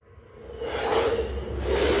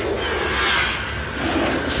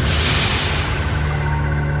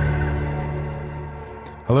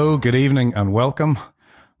Hello, good evening, and welcome.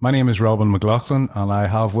 My name is Robin McLaughlin, and I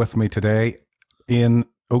have with me today Ian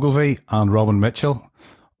Ogilvie and Robin Mitchell,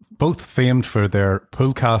 both famed for their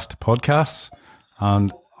Poolcast podcasts,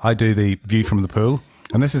 and I do the View from the Pool.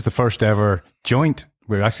 And this is the first ever joint.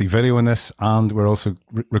 We're actually videoing this, and we're also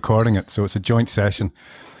recording it, so it's a joint session.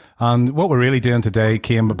 And what we're really doing today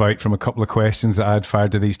came about from a couple of questions that I had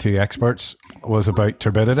fired to these two experts, was about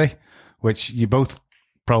turbidity, which you both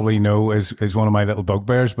probably know is one of my little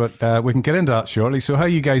bugbears, but we can get into that shortly. So how are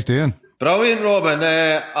you guys doing? Brilliant, Robin.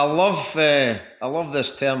 I love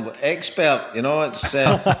this term, expert. You know, it's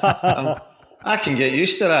I can get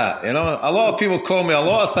used to that. You know, a lot of people call me a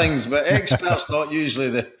lot of things, but expert's not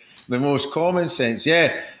usually the most common sense.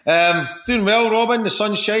 Yeah, doing well, Robin. The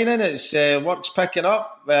sun's shining. It's work's picking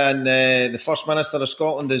up, and the First Minister of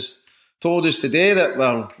Scotland has told us today that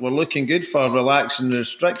we're looking good for relaxing the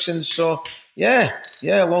restrictions. So yeah,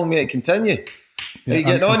 long may it continue. How you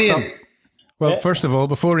getting on, Ian? Well, first of all,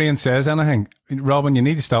 before Ian says anything, Robin, you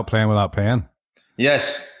need to stop playing with that pen.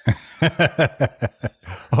 Yes.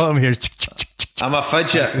 All I'm here. I'm a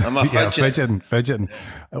fidget. Yeah, fidgeting.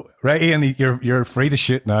 Right, Ian, you're free to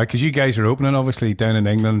shoot now because you guys are opening, obviously, down in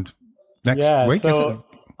England next week. So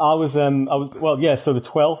I was so the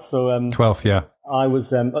 12th. So 12th, yeah. I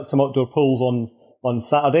was at some outdoor pools on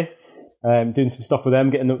Saturday, doing some stuff with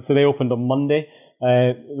them. So they opened on Monday.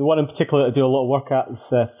 The one in particular that I do a lot of work at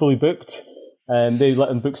is fully booked. They let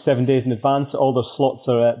them book 7 days in advance. All their slots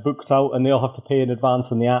are booked out, and they all have to pay in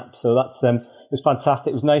advance on the app. So that's it was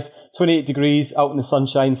fantastic. It was nice. 28 degrees out in the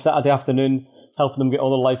sunshine, Saturday afternoon, helping them get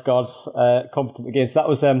all the lifeguards competent again. So that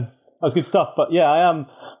was good stuff. But yeah, I am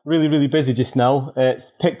really, really busy just now.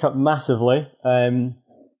 It's picked up massively.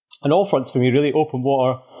 On all fronts for me, really. Open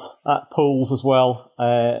water at pools as well.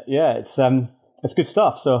 It's good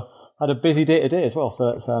stuff. So I had a busy day today as well. So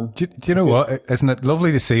it's do you know what? Isn't it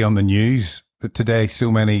lovely to see on the news that today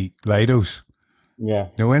so many Lidos? Yeah.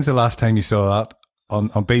 You know, when's the last time you saw that on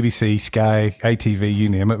BBC, Sky, ITV, you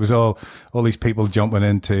name it? It was all these people jumping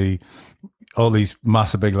into all these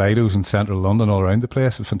massive big Lidos in central London all around the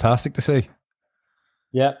place. It was fantastic to see.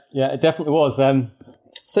 Yeah, it definitely was.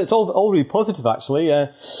 So it's all really positive, actually.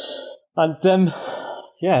 So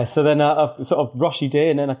then a sort of rushy day,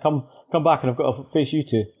 and then I come back and I've got to face you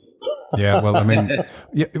two. Yeah, well, I mean,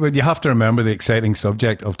 you have to remember the exciting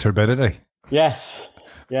subject of turbidity. Yes.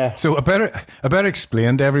 So I better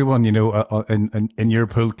explain to everyone, you know, in your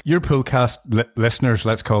Poolcast listeners,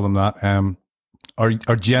 let's call them that,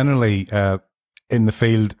 are generally in the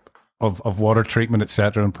field of water treatment,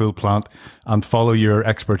 etc., and pool plant, and follow your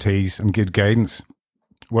expertise and good guidance.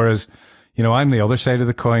 Whereas, you know, I'm the other side of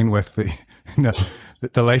the coin with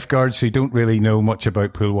the lifeguards who don't really know much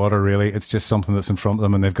about pool water. Really, it's just something that's in front of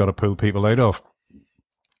them, and they've got to pull people out of.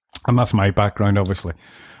 And that's my background, obviously.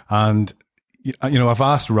 And you know, I've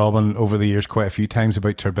asked Robin over the years quite a few times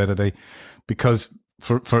about turbidity because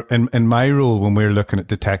in my role when we're looking at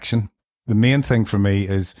detection, the main thing for me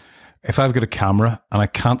is if I've got a camera and I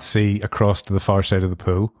can't see across to the far side of the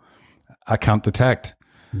pool, I can't detect.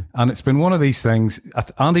 And it's been one of these things.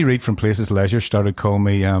 Andy Reid from Places Leisure started calling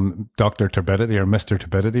me Dr. Turbidity or Mr.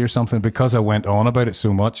 Turbidity or something because I went on about it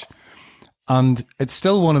so much. And it's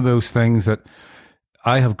still one of those things that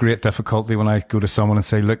I have great difficulty when I go to someone and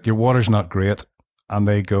say, look, your water's not great. And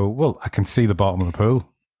they go, well, I can see the bottom of the pool.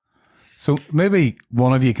 So maybe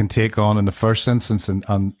one of you can take on in the first instance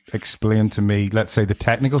and explain to me, let's say, the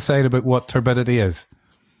technical side about what turbidity is.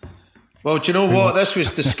 Well, do you know what? This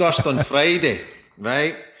was discussed on Friday,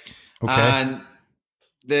 right? Okay. And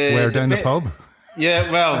the pub? Yeah,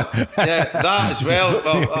 that as well.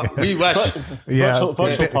 Well, we wish. Virtual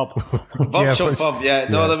pub. Virtual pub, yeah.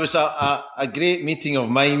 No, there was a great meeting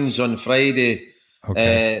of minds on Friday.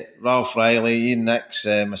 Okay. Ralph Riley, Ian Nix,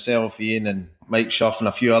 myself, Ian and Mike Schuff and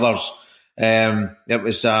a few others. It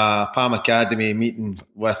was a Palm Academy meeting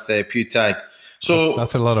with PewTag. So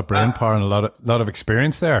that's a lot of brain power and a lot of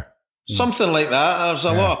experience there. Something like that. There's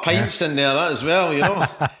a lot of pints in there as well, you know.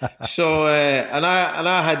 So, and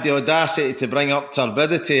I had the audacity to bring up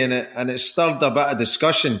turbidity, and it stirred a bit of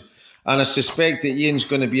discussion. And I suspect that Ian's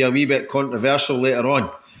going to be a wee bit controversial later on.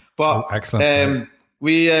 But excellent.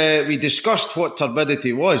 We discussed what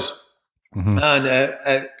turbidity was, and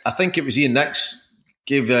I think it was Ian Nix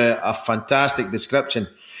gave a fantastic description.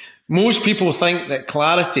 Most people think that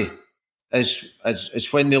clarity is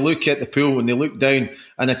when they look at the pool, when they look down,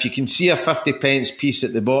 and if you can see a 50 pence piece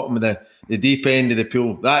at the bottom of the deep end of the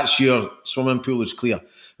pool, that's your swimming pool is clear,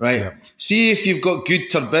 right? Yeah. See if you've got good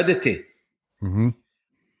turbidity.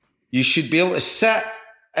 You should be able to sit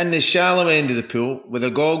in the shallow end of the pool with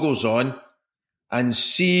the goggles on and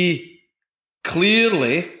see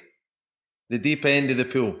clearly the deep end of the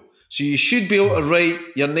pool. So you should be able to write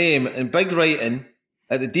your name in big writing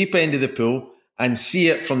at the deep end of the pool and see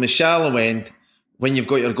it from the shallow end when you've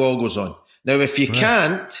got your goggles on. Now, if you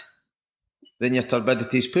can't, then your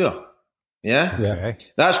turbidity is poor. Yeah? Okay.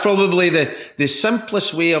 That's probably the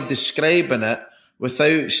simplest way of describing it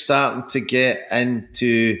without starting to get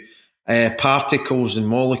into particles and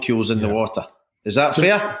molecules in the water. Is that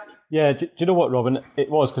fair? Yeah, do you know what, Robin? It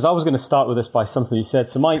was, because I was going to start with this by something you said.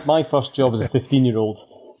 So my first job as a 15-year-old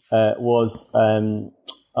was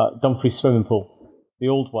Dumfries swimming pool, the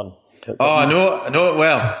old one. I know it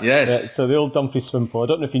well, yes. So the old Dumfries swimming pool. I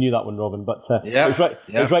don't know if you knew that one, Robin, but it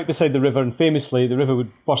was right beside the river, and famously the river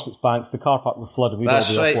would burst its banks, the car park would flood, and we'd all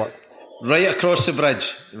be off work. Right across the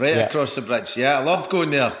bridge. Across the bridge. Yeah, I loved going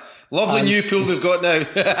there. Lovely new pool they've got now.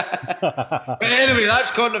 But anyway, that's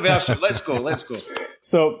controversial. Let's go.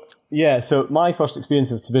 So my first experience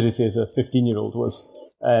of turbidity as a 15-year-old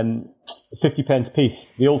was 50 pence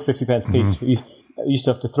piece, the old 50 pence piece. We used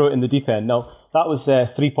to have to throw it in the deep end. Now, that was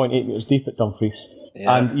 3.8 metres deep at Dumfries.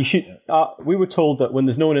 Yeah. And you should. We were told that when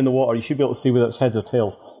there's no one in the water, you should be able to see whether it's heads or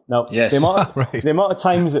tails. Now, the amount of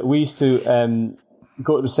times that we used to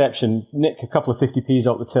go to reception, nick a couple of 50p's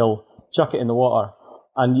out the till, chuck it in the water,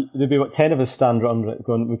 and there'd be about 10 of us stand under it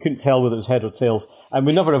going, we couldn't tell whether it was head or tails, and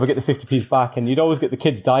we'd never ever get the 50p's back, and you'd always get the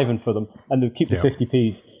kids diving for them, and they'd keep the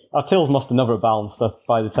 50p's. Our tails must have never balanced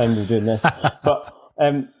by the time we were doing this. But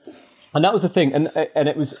and that was the thing, and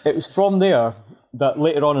it was from there that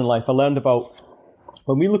later on in life I learned about,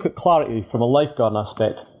 when we look at clarity from a lifeguard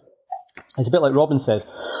aspect, it's a bit like Robin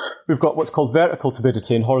says, we've got what's called vertical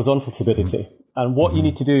turbidity and horizontal turbidity. And what you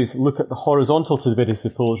need to do is look at the horizontal turbidity of the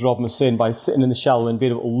pool, as Robin was saying, by sitting in the shallow and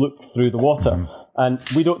being able to look through the water. And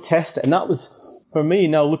we don't test it. And that was, for me,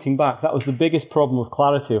 now looking back, that was the biggest problem with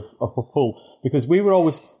clarity of a pool, because we were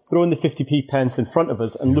always throwing the 50p pence in front of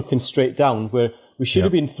us and looking straight down, where we should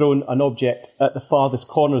have been thrown an object at the farthest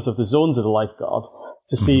corners of the zones of the lifeguard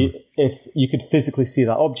to see if you could physically see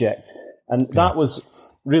that object. And that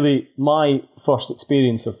was really my first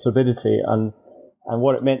experience of turbidity and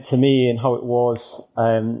what it meant to me and how it was.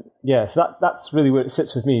 So that's really where it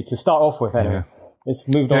sits with me to start off with anyway. It's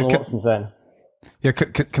moved on a lot since then. Yeah,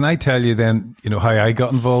 can I tell you then, how I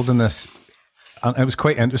got involved in this? And it was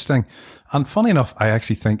quite interesting. And funny enough, I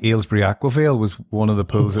actually think Aylesbury Aquavale was one of the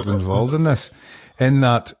pools that was involved in this. In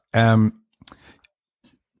that,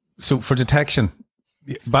 so for detection,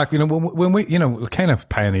 back, when we, kind of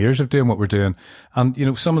pioneers of doing what we're doing.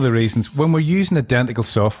 And, some of the reasons, when we're using identical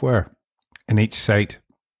software in each site,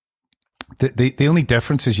 the only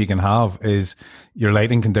differences you can have is your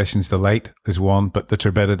lighting conditions. The light is one, but the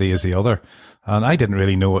turbidity is the other. And I didn't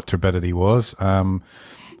really know what turbidity was.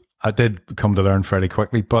 I did come to learn fairly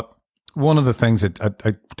quickly, but one of the things that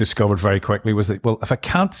I discovered very quickly was that, well, if I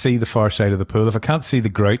can't see the far side of the pool, if I can't see the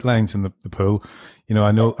grout lines in the pool,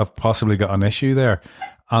 I know I've possibly got an issue there.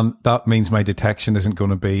 And that means my detection isn't going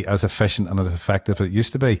to be as efficient and as effective as it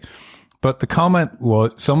used to be. But the comment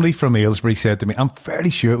was, somebody from Aylesbury said to me, I'm fairly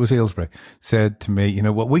sure it was Aylesbury, said to me,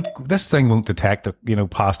 this thing won't detect,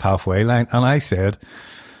 past halfway line. And I said,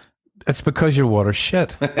 it's because your water's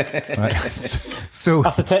shit. Right? So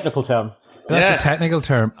that's a technical term. That's a technical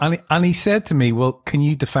term. And he said to me, well, can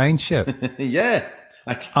you define shit? Yeah.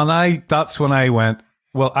 And that's when I went,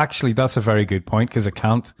 well, actually, that's a very good point, because I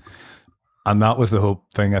can't. And that was the whole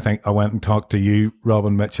thing. I think I went and talked to you,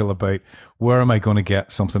 Robin Mitchell, about where am I going to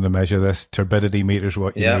get something to measure this? Turbidity meters,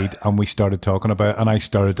 what you need. And we started talking about it, and I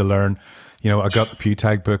started to learn, I got the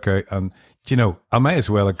PewTag book out, and, I might as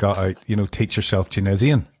well have got out, teach yourself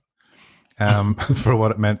Tunisian for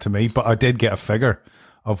what it meant to me. But I did get a figure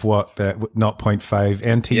of what 0.5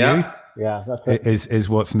 NTU that's it. is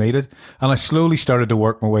what's needed. And I slowly started to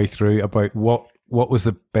work my way through about what was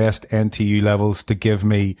the best NTU levels to give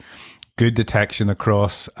me good detection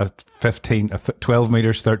across 12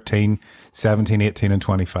 meters, 13, 17, 18, and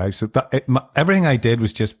 25. So everything I did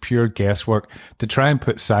was just pure guesswork to try and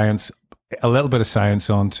put a little bit of science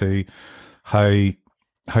onto how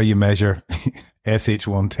you measure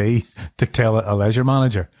SH1T to tell a leisure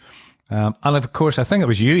manager. And of course, I think it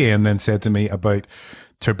was you, Ian, then said to me about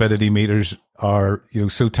turbidity meters are,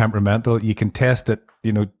 so temperamental. You can test it,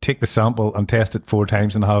 take the sample and test it 4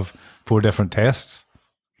 times and have 4 different tests.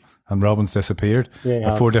 And Robin's disappeared.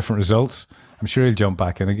 Yeah, 4 different results. I'm sure he'll jump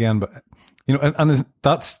back in again. But,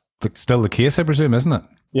 that's still the case, I presume, isn't it?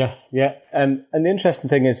 Yes, yeah. And the interesting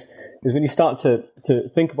thing is when you start to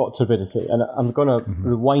think about turbidity, and I'm going to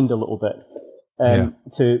rewind a little bit,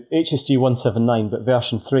 to HSG 179, but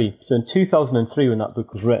version 3. So in 2003, when that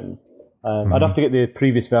book was written, I'd have to get the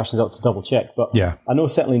previous versions out to double check, but I know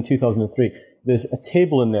certainly in 2003, there's a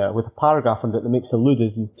table in there with a paragraph under it that makes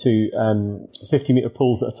allusion to 50-metre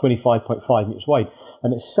pools that are 25.5 metres wide.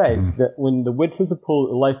 And it says that when the width of the pool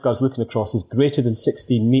that the lifeguard's looking across is greater than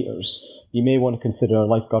 16 metres, you may want to consider a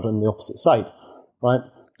lifeguard on the opposite side, right?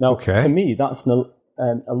 Now, to me, that's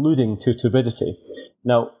alluding to turbidity.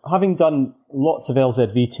 Now, having done lots of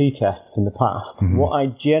LZVT tests in the past, what I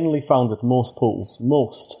generally found with most pools,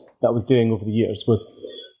 that I was doing over the years, was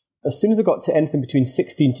as soon as I got to anything between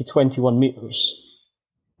 16 to 21 metres,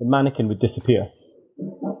 the mannequin would disappear.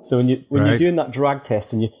 So when you're doing that drag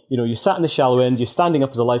test and you sat in the shallow end, you're standing up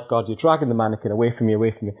as a lifeguard, you're dragging the mannequin away from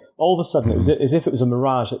you, all of a sudden it was as if it was a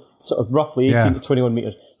mirage at sort of roughly 18 to 21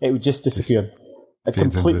 metres. It would just disappear.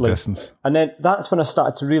 Completely. And then that's when I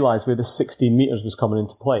started to realise where the 16 metres was coming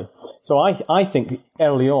into play. So I think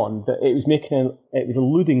early on that it was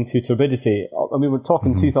alluding to turbidity. I mean, we're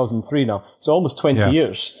talking 2003 now, so almost 20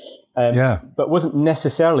 years. But wasn't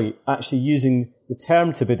necessarily actually using the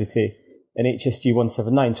term turbidity in HSG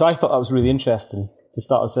 179. So I thought that was really interesting to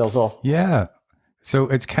start ourselves off. Yeah. So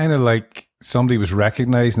it's kind of like somebody was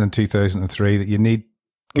recognising in 2003 that you need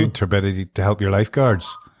good turbidity to help your lifeguards.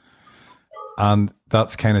 And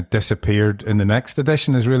that's kind of disappeared in the next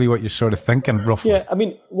edition is really what you're sort of thinking, roughly. Yeah, I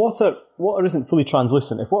mean, water isn't fully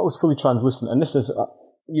translucent. If water was fully translucent, and this is,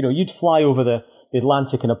 you'd fly over the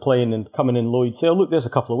Atlantic in a plane and coming in low, you'd say, oh, look, there's a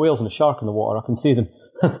couple of whales and a shark in the water. I can see them.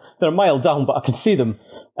 They're a mile down, but I can see them.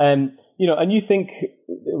 And you think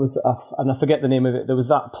it was, and I forget the name of it, there was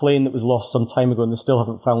that plane that was lost some time ago and they still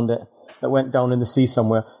haven't found it, that went down in the sea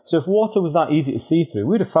somewhere. So if water was that easy to see through,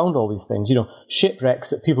 we'd have found all these things.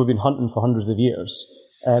 Shipwrecks that people have been hunting for hundreds of years.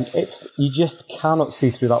 You just cannot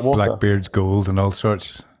see through that water. Blackbeard's gold and all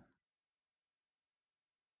sorts.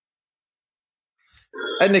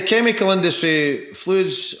 In the chemical industry,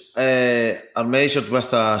 fluids are measured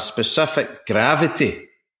with a specific gravity,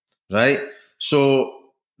 right? So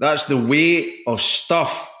that's the weight of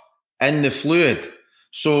stuff in the fluid.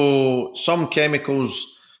 So some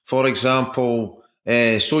chemicals, for example,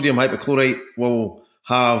 sodium hypochlorite will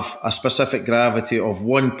have a specific gravity of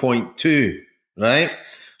 1.2, right?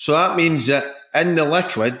 So that means that in the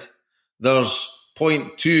liquid, there's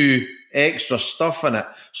 0.2 extra stuff in it.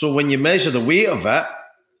 So when you measure the weight of it,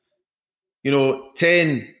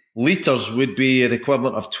 10 litres would be the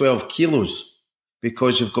equivalent of 12 kilos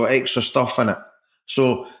because you've got extra stuff in it.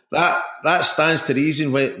 So that stands to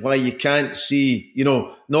reason why you can't see,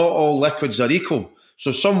 not all liquids are equal.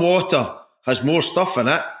 So some water has more stuff in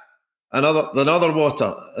it than other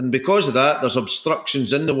water. And because of that, there's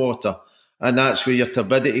obstructions in the water. And that's where your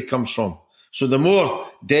turbidity comes from. So the more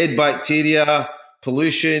dead bacteria,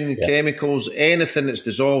 pollution, chemicals, anything that's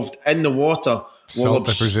dissolved in the water will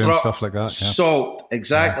obstruct stuff like that. Yeah. Salt,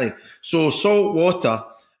 exactly. Yeah. So salt water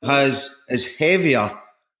is heavier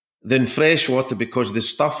than fresh water because of the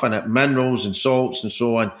stuff in it, minerals and salts and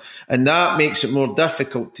so on. And that makes it more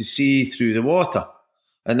difficult to see through the water.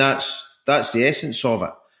 And that's the essence of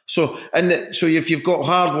it. So if you've got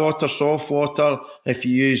hard water, soft water, if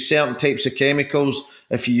you use certain types of chemicals,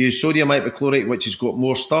 if you use sodium hypochlorite, which has got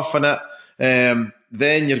more stuff in it,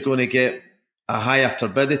 then you're going to get a higher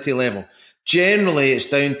turbidity level. Generally, it's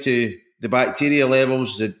down to the bacteria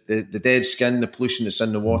levels, the dead skin, the pollution that's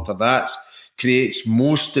in the water. That creates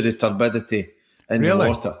most of the turbidity in the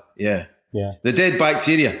water. Yeah. The dead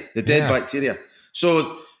bacteria.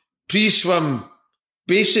 So pre-swim,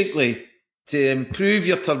 basically, to improve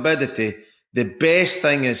your turbidity, the best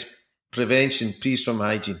thing is prevention, pre-swim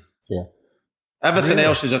hygiene. Yeah. Everything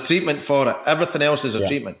else is a treatment for it. Everything else is a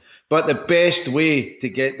treatment. But the best way to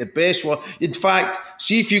get the best one, in fact,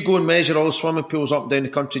 see if you go and measure all swimming pools up and down the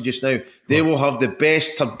country just now, they will have the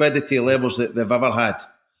best turbidity levels that they've ever had.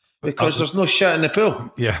 Because there's no shit in the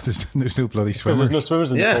pool. Yeah, there's no bloody swimmers. Because there's no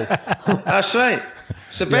swimmers in the pool. That's right.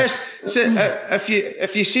 It's the best. So,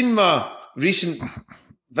 if you've seen my recent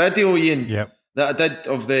video, Ian, that I did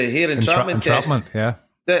of the hair entrapment test,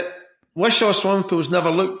 that Wishaw swimming pools never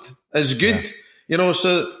looked as good.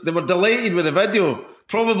 So they were delighted with the video,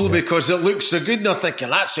 probably because it looks so good, and they're thinking,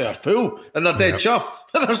 that's our pool, and they're dead chuffed.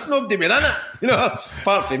 But there's nobody been in it,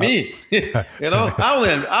 apart from me.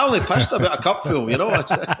 I only pissed about a cupful,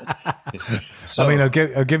 So, I mean,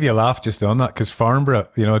 I'll give you a laugh just on that, because Farnborough,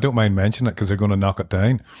 I don't mind mentioning it because they're going to knock it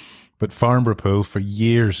down. But Farnborough Pool, for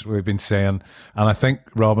years, we've been saying, and I think,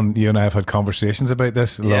 Robin, you and I have had conversations about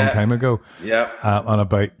this a long time ago. Yeah. And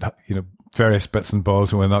about, various bits and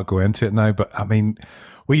balls, and we'll not go into it now. But I mean,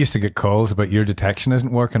 we used to get calls about your detection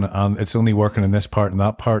isn't working and it's only working in this part and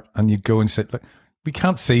that part. And you'd go and say, look, we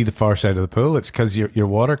can't see the far side of the pool. It's because your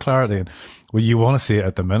water clarity, and well, you want to see it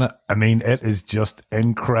at the minute. I mean, it is just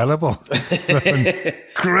incredible,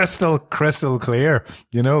 crystal clear.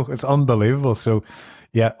 You know, it's unbelievable. So,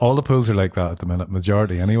 yeah, all the pools are like that at the minute,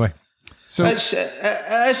 majority anyway. So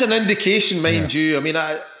it's an indication, mind you. I mean,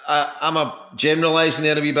 I'm a generalising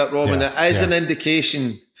there a wee bit, Robin. It is an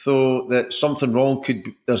indication, though, that something wrong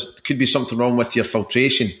could be something wrong with your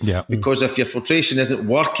filtration. Yeah. Because if your filtration isn't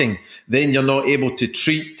working, then you're not able to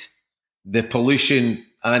treat the pollution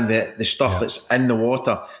and the stuff that's in the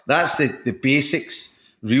water. That's the basics,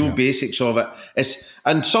 basics of it.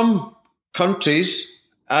 And some countries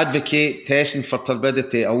advocate testing for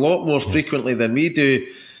turbidity a lot more frequently than we do.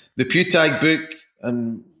 The PewTag book,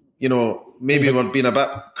 and you know, maybe we're being a bit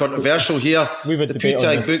controversial here. We've had the debate on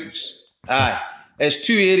PewTag this. books, it's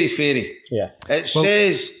too airy-fairy. Yeah. It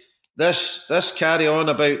says this carry on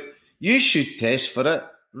about you should test for it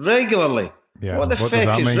regularly. Yeah. What the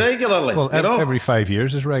feck is regularly? Well, every 5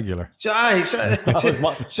 years is regular. Exactly. That's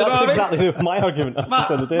exactly my argument.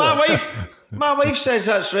 My wife says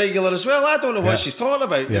that's regular as well. I don't know what she's talking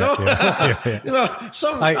about. You know, you know.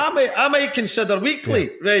 I might consider weekly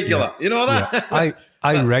regular. You know that. Yeah.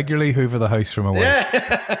 I regularly hoover the house from away.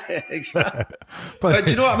 Yeah, exactly. but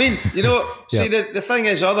do you know what I mean? You know, see, the thing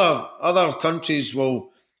is, other countries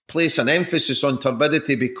will place an emphasis on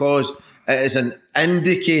turbidity because it is an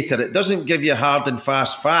indicator. It doesn't give you hard and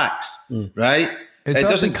fast facts, right? It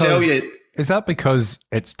doesn't tell you. Is that because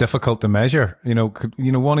it's difficult to measure? You know,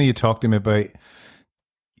 one of you talked to me about,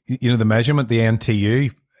 you know, the measurement, the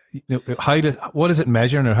NTU. You know, what does it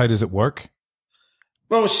measure and how does it work?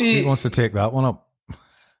 Well, see, who wants to take that one up?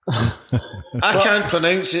 I can't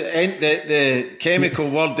pronounce it, the chemical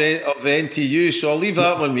word of the NTU, so I'll leave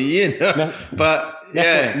that one with Ian. But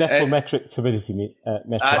yeah, nepherometric turbidity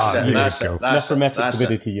metric. That's it. Nepherometric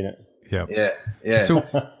turbidity unit. Yeah. So,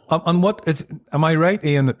 on what is? Am I right,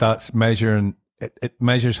 Ian? That's measuring. It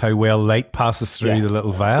measures how well light passes through the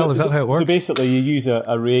little vial. Is that how it works? So basically, you use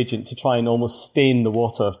a reagent to try and almost stain the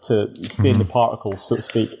water, to stain the particles, so to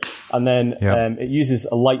speak, and then it uses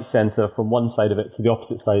a light sensor from one side of it to the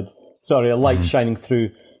opposite side. Sorry, a light shining through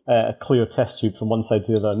a clear test tube from one side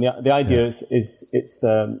to the other. And the idea is it's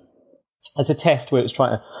as a test where it's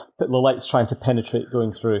trying to. The light's trying to penetrate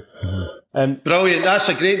going through. Brilliant. That's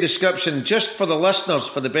a great description. Just for the listeners,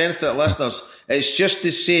 for the benefit of listeners, it's just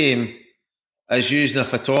the same as using a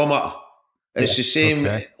photometer. It's the same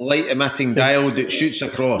light emitting diode that shoots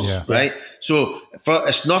across, right? So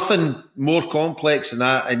it's nothing more complex than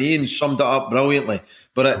that. And Ian summed it up brilliantly.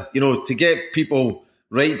 But to get people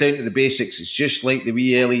right down to the basics, it's just like the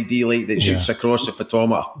wee LED light that shoots across the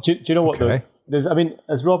photometer. Do you know what though?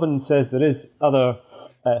 As Robin says, there is other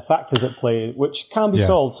factors at play which can be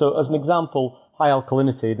solved. So as an example, high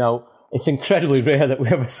alkalinity. Now, it's incredibly rare that we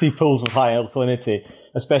ever see pools with high alkalinity,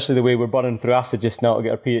 especially the way we're burning through acid just now to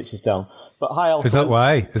get our pHs down. But high alkalinity...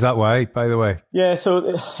 Is that why, by the way? Yeah,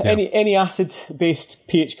 so any acid-based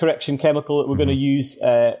pH correction chemical that we're going to use,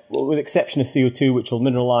 with the exception of CO2, which will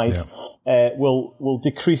mineralise, will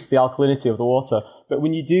decrease the alkalinity of the water. But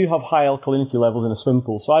when you do have high alkalinity levels in a swim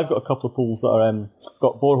pool, so I've got a couple of pools that are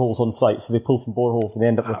got boreholes on site, so they pull from boreholes and they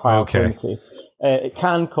end up with high alkalinity. It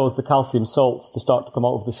can cause the calcium salts to start to come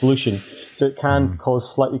out of the solution, so it can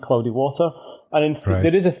cause slightly cloudy water. And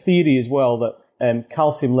there is a theory as well that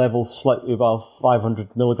calcium levels slightly above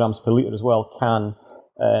 500 milligrams per litre as well can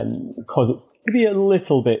cause it to be a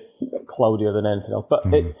little bit cloudier than anything else. But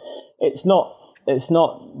it's not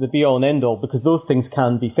the be all and end all, because those things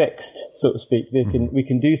can be fixed, so to speak. We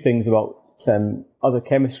can do things about other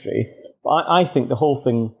chemistry. But I think the whole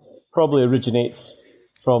thing probably originates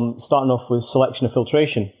from starting off with selection of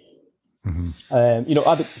filtration. I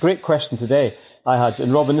had a great question today I had,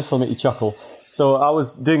 and Robin, this will make you chuckle. So I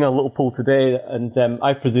was doing a little pool today, and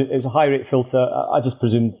I presume it was a high rate filter. I just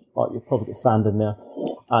presumed you'll probably get sand in there.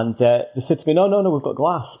 And they said to me, no, we've got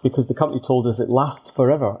glass, because the company told us it lasts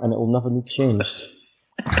forever and it will never need changed.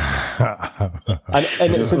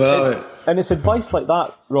 and it's advice like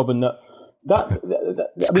that, Robin,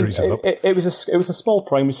 it was a small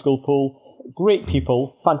primary school pool, great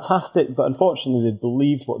people, fantastic, but unfortunately they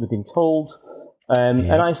believed what they'd been told.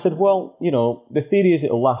 And I said, well, the theory is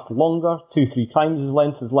it'll last longer, 2-3 times as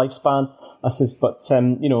length as lifespan. I says, but,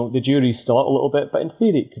 the jury's still out a little bit, but in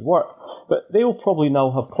theory it could work. But they'll probably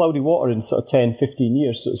now have cloudy water in sort of 10, 15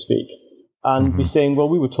 years, so to speak, and be saying, well,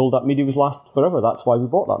 we were told that media was last forever. That's why we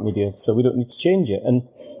bought that media, so we don't need to change it.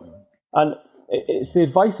 And it's the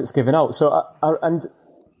advice that's given out. So, and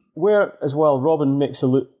where, as well, Robin makes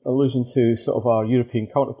allusion to sort of our European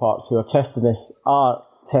counterparts who are testing this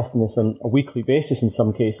on a weekly basis in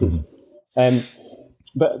some cases.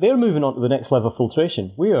 But they're moving on to the next level of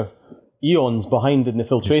filtration. We are eons behind in the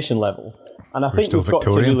filtration level. And I think we've got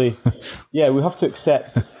to really, we have to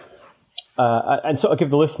accept and sort of give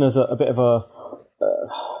the listeners a bit of a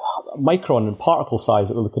micron and particle size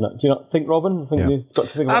that we're looking at. Do you not think, Robin? I think we've got to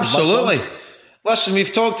think about absolutely. Microns. Listen,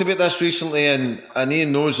 we've talked about this recently, and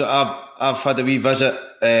Ian knows that I've had a wee visit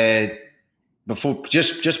before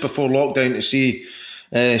just before lockdown to see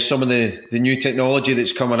some of the new technology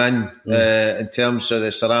that's coming in terms of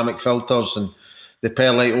the ceramic filters and the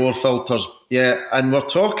perlite ore filters. Yeah, and we're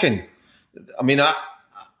talking. I mean,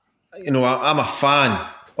 I'm a fan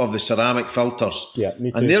of the ceramic filters. Yeah,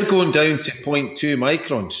 me too. And they're going down to 0.2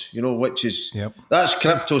 microns, which is, that's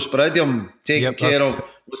cryptosporidium taken care of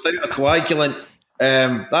without a coagulant.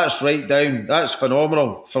 That's right down. That's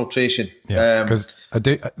phenomenal filtration. Yeah, because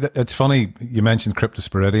it's funny you mentioned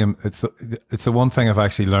cryptosporidium. It's the one thing I've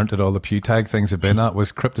actually learnt at all the PewTag things I've been at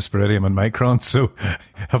was cryptosporidium and microns. So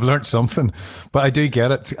I've learnt something, but I do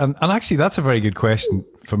get it. And actually, that's a very good question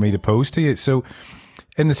for me to pose to you. So,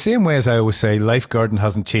 in the same way as I always say, lifeguarding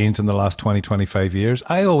hasn't changed in the last 20, 25 years,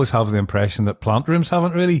 I always have the impression that plant rooms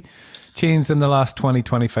haven't really changed in the last 20,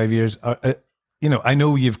 25 years. I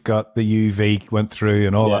know you've got the UV went through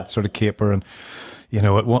and all that sort of caper and,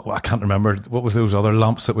 I can't remember, what was those other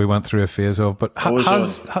lamps that we went through a phase of, but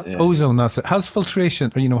ozone, that's it. Has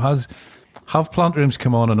filtration, have plant rooms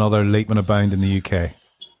come on another leap and a bound in the UK?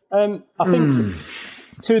 I think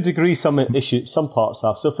to a degree some parts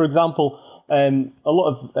have. So for example, a lot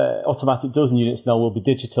of automatic dosing units now will be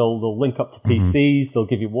digital. They'll link up to PCs. They'll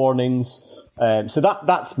give you warnings. So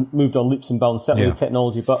that's moved on leaps and bounds, certainly the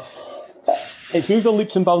technology. But it's moved on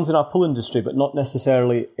leaps and bounds in our pool industry, but not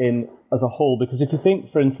necessarily in as a whole. Because if you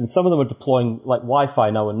think, for instance, some of them are deploying like Wi-Fi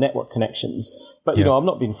now and network connections. But, I'm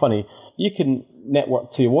not being funny. You can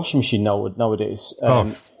network to your washing machine nowadays.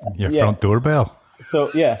 Your front doorbell. So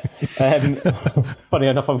funny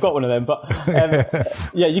enough, I've got one of them. But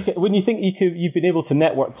you can, when you think you've been able to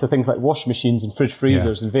network to things like washing machines and fridge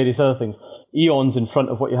freezers and various other things, eons in front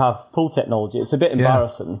of what you have pool technology. It's a bit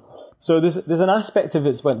embarrassing. So there's an aspect of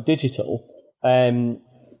it's went digital, and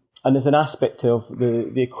there's an aspect of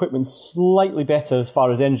the equipment slightly better as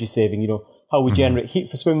far as energy saving. How we generate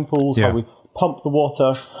heat for swimming pools, how we pump the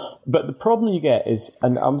water. But the problem you get is,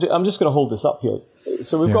 and I'm just going to hold this up here.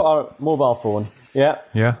 So we've got our mobile phone. Yeah.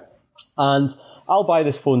 And I'll buy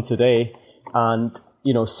this phone today, and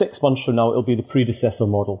 6 months from now it'll be the predecessor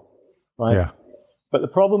model, right? Yeah. But the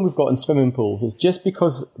problem we've got in swimming pools is just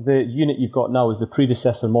because the unit you've got now is the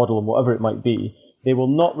predecessor model and whatever it might be, they will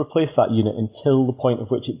not replace that unit until the point of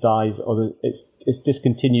which it dies or it's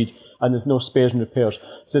discontinued and there's no spares and repairs.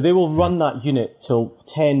 So they will run that unit till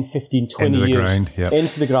 10, 15, 20 years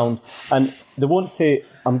into the ground. And they won't say,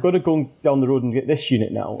 I'm going to go down the road and get this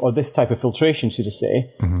unit now, or this type of filtration, should I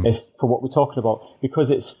say, for what we're talking about,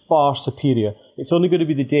 because it's far superior. It's only going to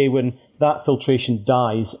be the day when that filtration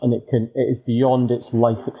dies and it is beyond its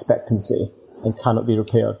life expectancy and cannot be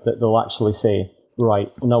repaired that they'll actually say,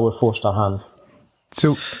 right, now we're forced our hand.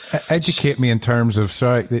 So educate me in terms of,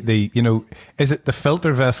 is it the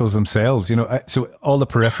filter vessels themselves? So all the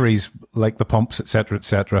peripheries like the pumps, et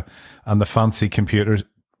cetera, and the fancy computers,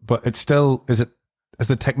 but it's still, is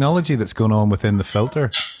the technology that's going on within the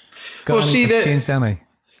filter changed any?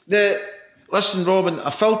 Listen, Robin,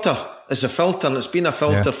 a filter is a filter, and it's been a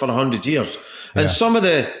filter for 100 years. And some of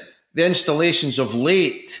the installations of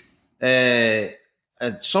late, and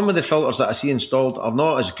some of the filters that I see installed are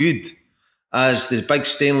not as good as the big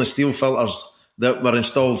stainless steel filters that were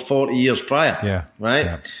installed 40 years prior. Yeah. Right?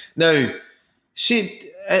 Yeah. Now, see,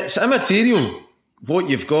 it's immaterial what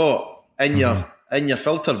you've got in your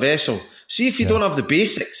filter vessel. See if you don't have the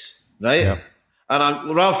basics, right? Yeah.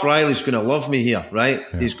 And Ralph Riley's going to love me here, right?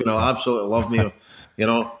 Yeah. He's going to absolutely love me.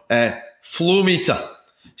 Flow meter.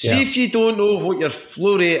 See if you don't know what your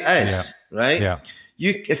flow rate is, right? Yeah.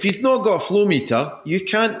 If you've not got a flow meter, you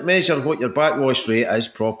can't measure what your backwash rate is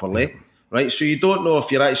properly, right? So you don't know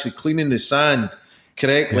if you're actually cleaning the sand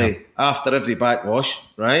correctly after every backwash,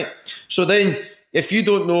 right? So then if you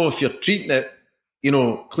don't know if you're treating it,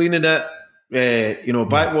 cleaning it,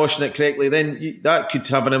 backwashing it correctly, then that could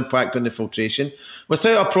have an impact on the filtration.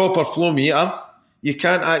 Without a proper flow meter, you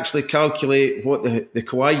can't actually calculate what the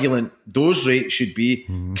coagulant dose rate should be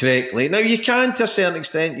correctly. Now, you can to a certain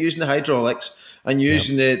extent using the hydraulics and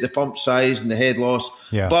using the pump size and the head loss,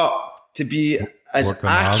 but to be as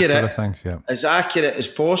accurate as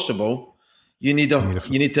possible, you need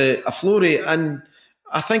a flow rate. And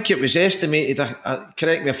I think it was estimated,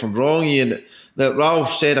 correct me if I'm wrong, Ian, that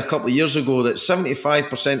Ralph said a couple of years ago that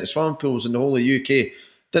 75% of swimming pools in the whole of the UK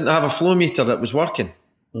didn't have a flow meter that was working.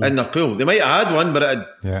 in their pool. They might have had one, but it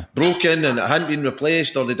Yeah. had broken and it hadn't been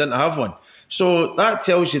replaced, or they didn't have one. So that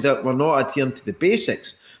tells you that we're not adhering to the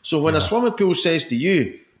basics. So when a swimming pool says to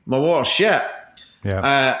you, my water's shit,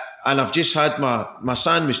 and I've just had my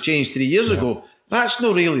sand was changed 3 years ago, that's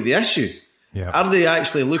not really the issue. Yeah. Are they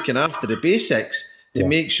actually looking after the basics to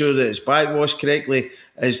make sure that it's backwashed correctly?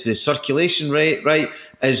 Is the circulation rate right?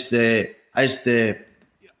 Is the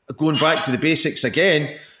going back to the basics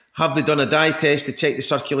again? Have they done a dye test to check the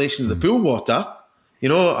circulation of the pool water? You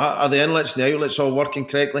know, are the inlets and the outlets all working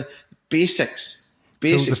correctly? Basics.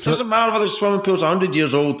 Doesn't matter whether the swimming pool's 100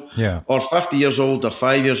 years old or 50 years old or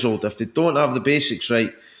 5 years old. If they don't have the basics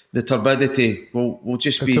right, the turbidity will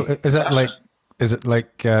just be... So is it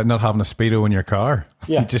like not having a Speedo in your car?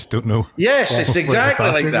 Yeah. You just don't know. Yes, it's exactly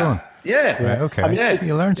like that. Going. Yeah. Right, okay. I mean,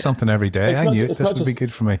 you learn something every day. I knew this would be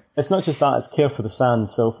good for me. It's not just that, it's care for the sand.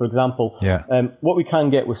 So, for example, what we can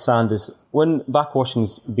get with sand is when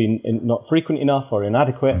backwashing's been not frequent enough or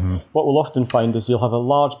inadequate, what we'll often find is you'll have a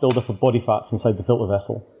large buildup of body fats inside the filter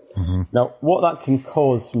vessel. Now, what that can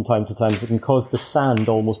cause from time to time is it can cause the sand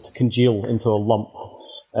almost to congeal into a lump.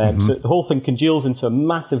 So the whole thing congeals into a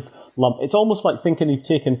massive lump. It's almost like thinking you've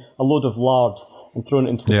taken a load of lard and thrown it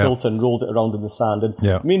into the filter and rolled it around in the sand.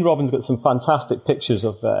 And me and Robin's got some fantastic pictures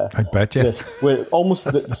of I bet you. this, where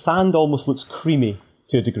almost the sand almost looks creamy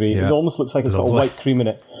to a degree. It almost looks like it's got a white cream in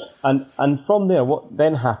it. And from there, what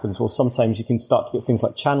then happens, well, sometimes you can start to get things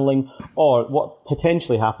like channeling, or what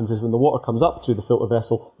potentially happens is when the water comes up through the filter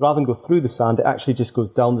vessel, rather than go through the sand, it actually just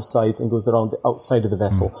goes down the sides and goes around the outside of the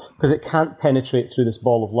vessel, because it can't penetrate through this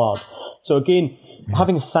ball of lard. So again,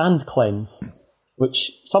 having a sand cleanse,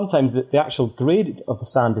 which sometimes the actual grade of the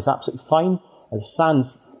sand is absolutely fine, and the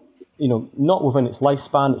sand's not within its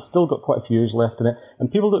lifespan, it's still got quite a few years left in it,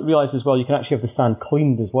 and people don't realise as well, you can actually have the sand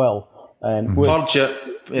cleaned as well. Purge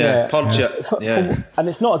it. Purge it. And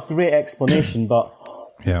it's not a great explanation, but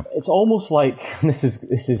it's almost like, this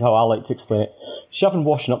is how I like to explain it, shoving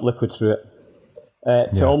washing up liquid through it.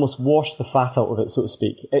 To almost wash the fat out of it, so to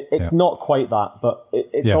speak. It's not quite that, but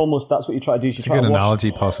it's almost, that's what you try to do. It's a good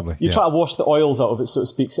analogy, possibly. You try to wash the oils out of it, so to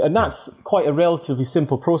speak. And that's quite a relatively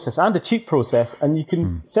simple process and a cheap process. And you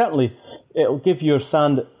can certainly, it'll give your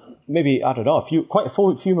sand maybe, I don't know, quite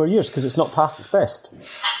a few more years, because it's not past its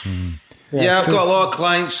best. I've got a lot of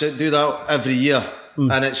clients that do that every year.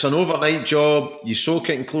 And it's an overnight job. You soak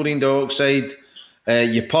it in chlorine dioxide,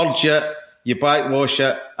 you purge it, you backwash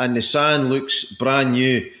it, and the sand looks brand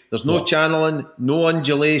new. There's no channeling, no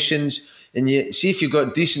undulations, and you see if you've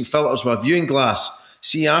got decent filters with a viewing glass.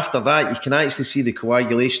 See, after that, you can actually see the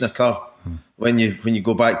coagulation occur when you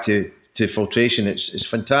go back to filtration. It's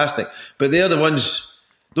fantastic. But they're the ones,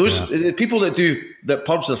 the people that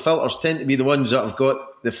purge their filters tend to be the ones that have got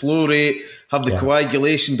the flow rate, have the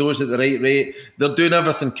coagulation dose at the right rate. They're doing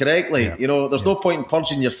everything correctly. There's no point in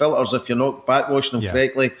purging your filters if you're not backwashing them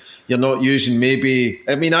correctly. You're not using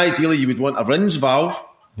ideally you would want a rinse valve.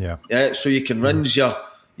 So you can rinse your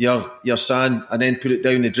sand and then put it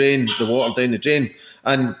down the drain, the water down the drain.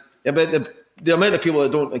 And but the amount of people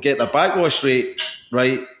that don't get their backwash rate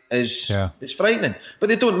right is frightening. But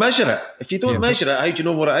they don't measure it. If you don't measure it, how do you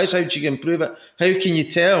know what it is? How do you improve it? How can you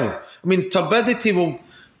tell? I mean, turbidity will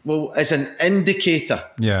is an indicator.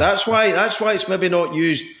 That's why it's maybe not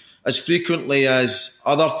used as frequently as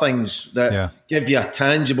other things that give you a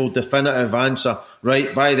tangible, definitive answer.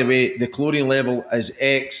 Right, by the way, the chlorine level is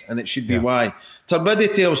X and it should be Y.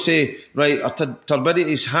 Turbidity will say, right, our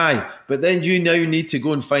turbidity is high, but then you now need to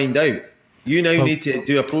go and find out. You now need to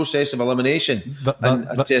do a process of elimination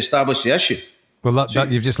to establish the issue. Well,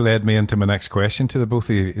 that you've just led me into my next question to the both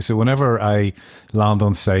of you. So whenever I land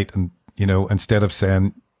on site and, instead of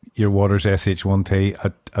saying your water's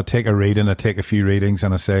SH1T, I take a reading, I take a few readings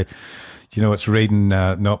and I say, it's reading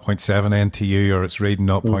 0.7 NTU or it's reading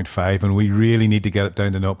 0.5 and we really need to get it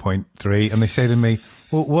down to 0.3. And they say to me,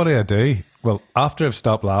 well, what do I do? Well, after I've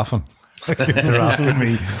stopped laughing, they're asking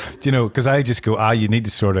me, because I just go, you need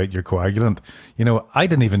to sort out your coagulant. I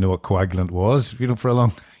didn't even know what coagulant was, for a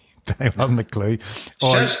long time. I hadn't a clue.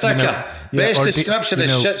 Shit sticker. Best description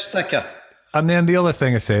is shit sticker. And then the other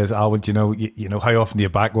thing I say is, how often do you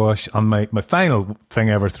backwash? And my final thing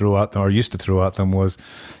I ever threw at them, or used to throw at them, was,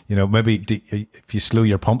 maybe if you slow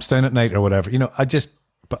your pumps down at night or whatever.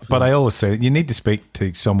 But I always say you need to speak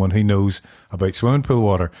to someone who knows about swimming pool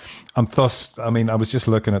water. And thus, I was just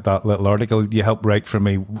looking at that little article you helped write for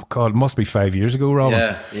me. God, it must be 5 years ago,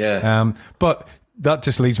 Robin. Yeah. But that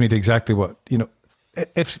just leads me to exactly what,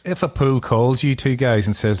 if a pool calls you two guys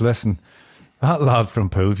and says, listen, that lad from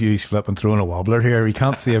Poolview's flipping throwing a wobbler here. He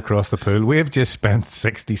can't see across the pool. We've just spent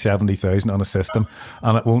 60,000, 70,000 on a system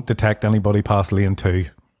and it won't detect anybody past lane 2.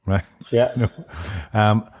 right? Yeah.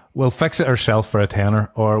 No. We'll fix it ourselves for a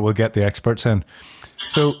tenner, or we'll get the experts in.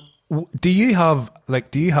 So, do you have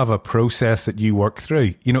a process that you work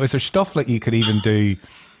through? You know, is there stuff that you could even do?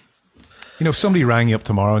 You know, if somebody rang you up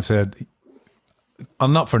tomorrow and said,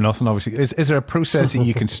 "I'm not for nothing," obviously. Is there a process that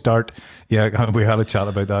you can start? Yeah, we had a chat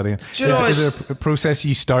about that, Ian. Is there a process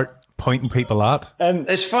you start pointing people at?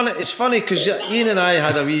 It's funny because Ian and I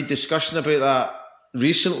had a wee discussion about that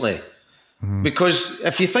recently. Because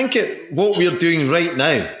if you think it, what we're doing right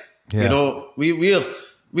now, you know, we're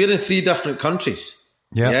in 3 different countries.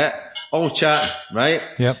 Yeah, all chatting, right?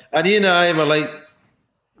 Yeah. And Ian and I were like,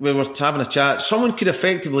 we were having a chat. Someone could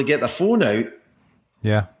effectively get their phone out,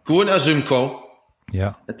 go into a Zoom call,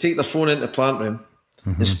 and take their phone into the plant room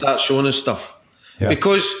and start showing us stuff. Yeah.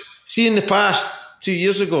 Because see, in the past 2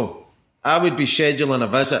 years ago, I would be scheduling a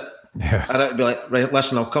visit, and I'd be like, right,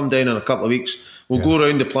 listen, I'll come down in a couple of weeks. We'll go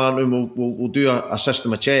around the plant room. We'll do a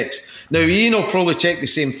system of checks. Now, Ian will probably check the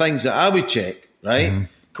same things that I would check, right?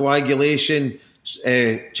 Coagulation,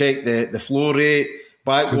 check the flow rate,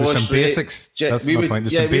 backwash rate. Some basics. That's my point.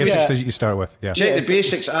 There's some basics that you start with. Yeah. Check the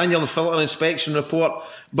basics, annual filter inspection report.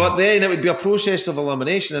 But then it would be a process of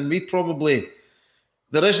elimination, and we probably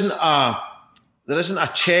there isn't a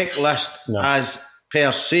checklist as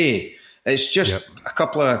per se. It's just a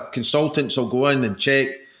couple of consultants will go in and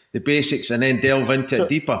check the basics and then delve into it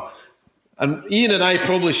deeper. And Ian and I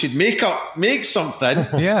probably should make something.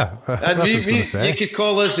 Yeah. And you could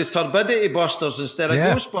call us the Turbidity Busters instead of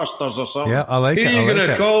Ghostbusters or something. Yeah, I like it. Who are you going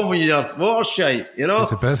to call when you're water shite, you know?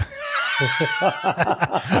 It's a business.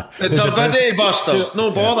 The Turbidity Busters,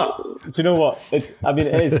 no bother. Do you know what? It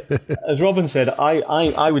is, as Robin said,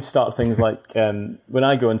 I would start things like, when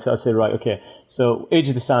I go into, I say, right, okay, so age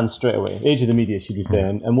of the sand straight away, age of the media, should we say,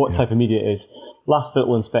 and what type of media it is. Last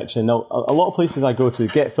filter inspection. Now, a lot of places I go to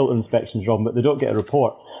get filter inspections, Robin, but they don't get a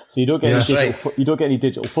report. So you don't get you don't get any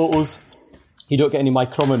digital photos. You don't get any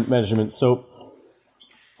micrometer measurements. So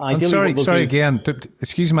I'm sorry again.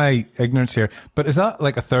 Excuse my ignorance here, but is that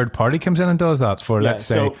like a third party comes in and does that for? Let's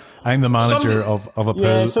say I'm the manager of a pool.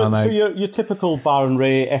 Yeah, so your typical Bar and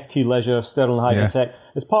Ray, FT Leisure, Sterling Hydrotech.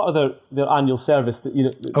 As part of their annual service, that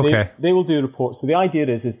they will do reports. So the idea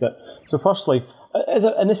is that firstly.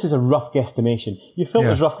 And this is a rough guesstimation. Your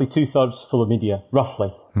filter is roughly 2/3 full of media,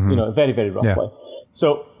 roughly. You know, very, very roughly. Yeah.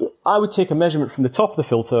 So I would take a measurement from the top of the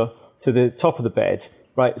filter to the top of the bed,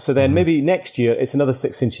 right? So then maybe next year it's another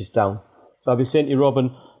 6 inches down. So I'll be saying to you,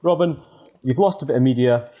 Robin, you've lost a bit of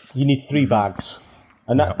media. You need 3 bags,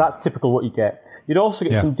 and that's typical what you get. You'd also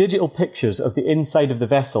get some digital pictures of the inside of the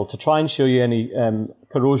vessel to try and show you any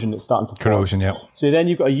corrosion that's starting to form. Corrosion, yeah. So then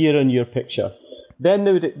you've got a year-on-year picture. Then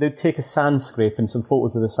they'd take a sand scrape and some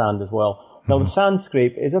photos of the sand as well. Now, the sand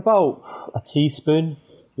scrape is about a teaspoon,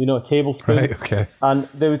 a tablespoon. Right, okay. And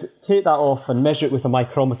they would take that off and measure it with a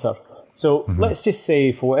micrometer. So let's just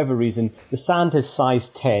say, for whatever reason, the sand is size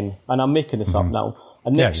 10, and I'm making this up now.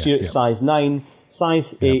 And next year it's size 9,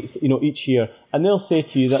 size 8, each year. And they'll say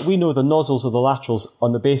to you that we know the nozzles or the laterals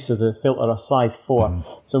on the base of the filter are size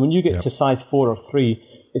 4. So when you get to size 4 or 3,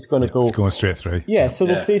 it's going to go... It's going straight through. Yeah, so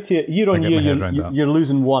they'll say to you, year on year, you're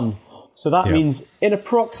losing 1. So that means in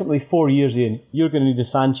approximately 4 years, Ian, you're going to need a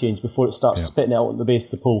sand change before it starts spitting out at the base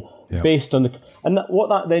of the pool. Based on what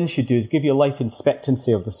that then should do is give you a life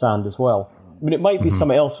expectancy of the sand as well. I mean, it might be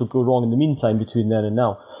something else would go wrong in the meantime between then and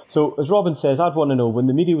now. So as Robin says, I'd want to know when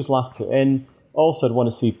the media was last put in. Also, I'd want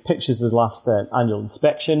to see pictures of the last annual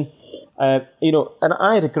inspection. And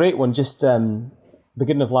I had a great one just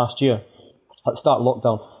beginning of last year. At the start of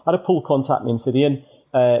lockdown, I had a pool contact me and said, Ian,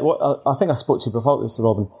 I think I spoke to you about this,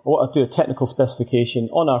 Robin. I want to do a technical specification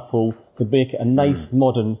on our pool to make it a nice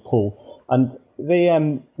modern pool. And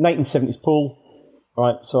the 1970s pool,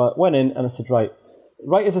 right? So I went in and I said,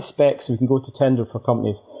 write as a spec so we can go to tender for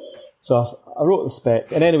companies. So I wrote the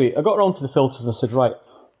spec. And anyway, I got around to the filters and I said, right.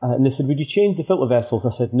 And they said, would you change the filter vessels?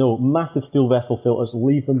 I said, no, massive steel vessel filters,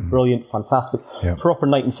 leave them, brilliant, fantastic. Yeah. Proper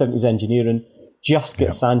 1970s engineering. Just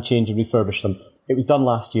get sand change and refurbish them. It was done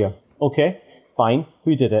last year. Okay, fine.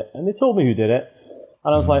 Who did it? And they told me who did it.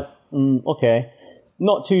 And I was like, okay,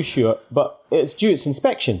 not too sure, but it's due its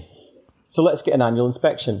inspection. So let's get an annual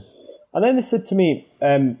inspection. And then they said to me,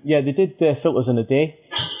 they did the filters in a day.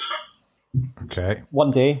 Okay.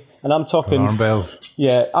 1 day. And I'm talking... Alarm bells.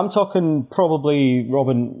 Yeah, I'm talking probably,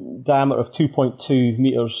 Robin, diameter of 2.2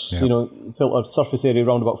 metres, filter surface area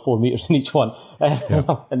around about 4 metres in each one. And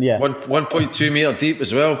 1.2 metre deep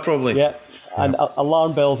as well, probably. Yeah, and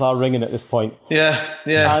alarm bells are ringing at this point. Yeah.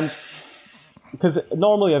 And because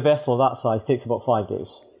normally a vessel of that size takes about 5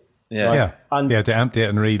 days. Yeah. And to empty it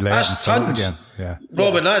and relay it and That's fill it tons. again. Yeah.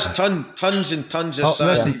 Robin, that's tons and tons of sand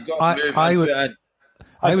listen, you've got to move and put in.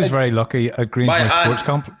 I was very lucky at Grange, By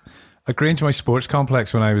hand. at Grange My Sports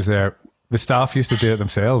Complex when I was there. The staff used to do it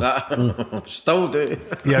themselves. Still do.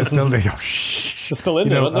 Yeah, still do. they're still in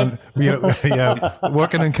there, aren't they? Yeah,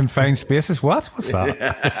 working in confined spaces. What's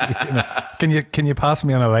that? Can you pass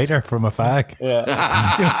me on a lighter from a fag?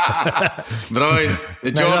 Yeah. Brian,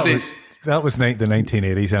 the Geordies. That was the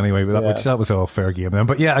 1980s anyway, but that was all fair game then.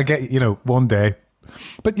 But yeah, I get one day.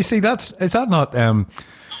 But you see, that's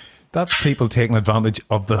people taking advantage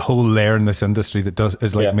of the whole layer in this industry that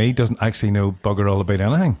doesn't actually know bugger all about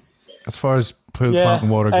anything. As far as pool, plant and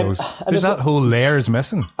water goes, there's that whole layer is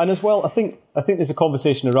missing. And as well, I think there's a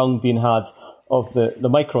conversation around being had of the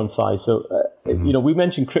micron size. So, we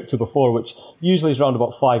mentioned crypto before, which usually is around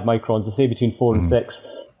about 5 microns, I say between 4 and 6.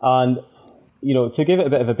 And, to give it a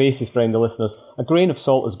bit of a basis for any of the listeners, a grain of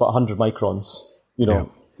salt is about 100 microns,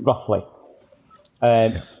 roughly.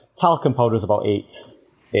 Talcum powder is about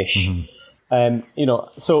 8-ish.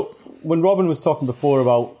 So when Robin was talking before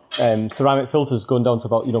about ceramic filters going down to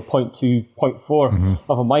about 0.2, 0.4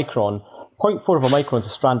 of a micron. 0.4 of a micron is a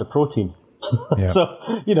strand of protein. Yeah. So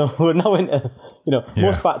we're now into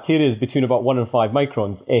most bacteria is between about 1 and 5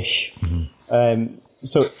 microns ish.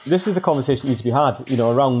 So this is the conversation that needs to be had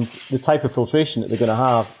around the type of filtration that they're going to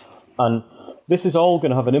have, and this is all going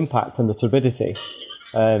to have an impact on the turbidity.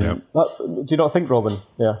 Do you not think, Robin?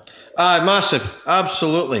 Yeah. Massive.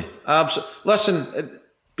 Absolutely. Listen,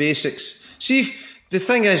 basics. See, the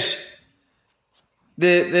thing is,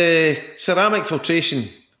 the ceramic filtration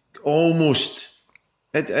almost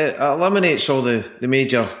it eliminates all the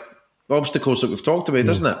major obstacles that we've talked about,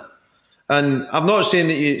 doesn't it? And I'm not saying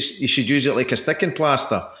that you should use it like a sticking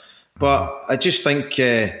plaster, but I just think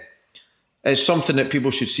it's something that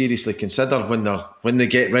people should seriously consider when they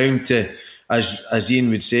get round to, as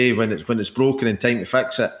Ian would say, when it's broken and time to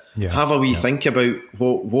fix it. Yeah. Have a wee think about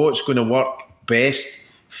what's going to work best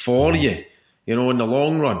for you. In the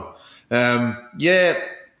long run. And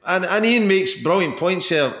Ian makes brilliant points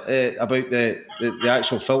here about the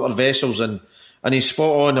actual filter vessels, and he's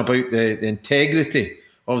spot on about the integrity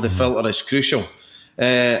of the filter is crucial.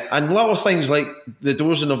 And little things like the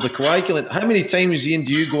dosing of the coagulant. How many times, Ian,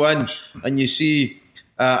 do you go in and you see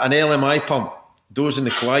an LMI pump dosing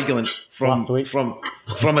the coagulant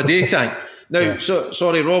from a day tank? Now,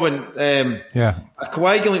 sorry, Robin, a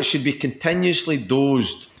coagulant should be continuously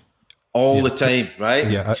dosed all the time, right?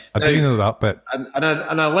 Yeah, I do know that, but and a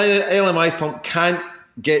LMI pump can't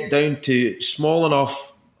get down to small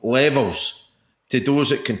enough levels to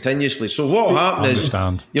dose it continuously. So what will happen is,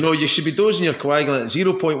 you should be dosing your coagulant at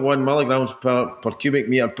 0.1 milligrams per cubic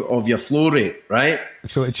meter of your flow rate, right?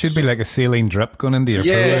 So it should be like a saline drip going into your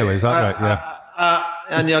pool, is that right?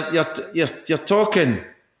 And you're talking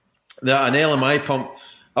that an LMI pump,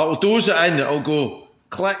 it'll dose it in, it'll go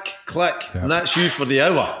click, click, and that's you for the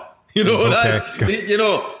hour.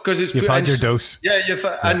 Because it's you've had your dose. Yeah,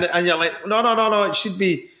 and you're like, no, it should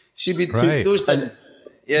be dosed in.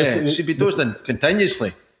 Yeah, it should be dosed in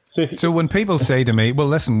continuously. So when people say to me, well,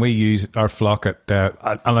 listen, we use our flock at,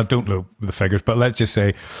 and I don't know the figures, but let's just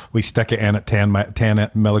say we stick it in at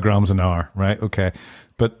 10 milligrams an hour, right? Okay.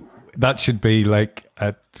 But that should be like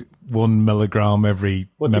at 1 milligram every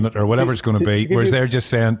minute or whatever it's going to be, whereas they're just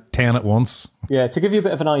saying 10 at once. Yeah, to give you a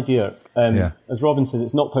bit of an idea, as Robin says,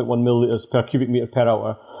 it's 0.1 millilitres per cubic metre per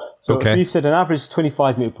hour. So if you said an average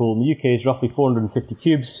 25 metre pool in the UK is roughly 450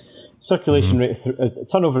 cubes, circulation rate,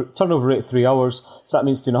 turnover rate of 3 hours, so that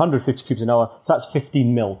means doing 150 cubes an hour, so that's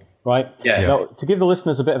 15 mil, right? Yeah. Now, to give the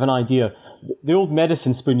listeners a bit of an idea, the old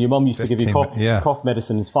medicine spoon your mum used to give you cough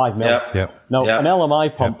medicine is 5 mil. Now, an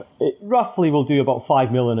LMI pump, it roughly will do about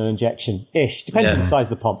 5 mil in an injection-ish, depends on the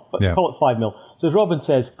size of the pump, but call it 5 mil. So as Robin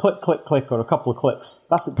says, click, click, click, or a couple of clicks,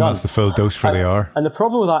 that's it done. That's the full dose for the hour. And the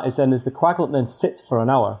problem with that is the coagulant then sits for an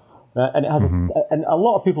hour, and it has and a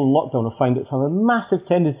lot of people in lockdown have found it's have a massive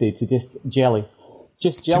tendency to just jelly. Do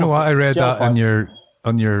you know what? I read that on your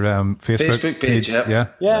Facebook page. It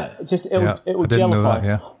will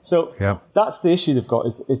gellify. So that's the issue they've got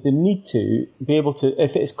is they need to be able to,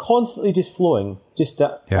 if it's constantly just flowing just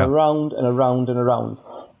around and around and around,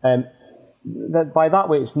 that by that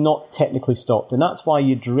way it's not technically stopped, and that's why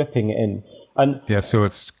you're dripping it in. And so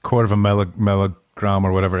it's quarter of a milligram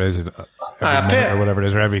or whatever it is every minute or whatever it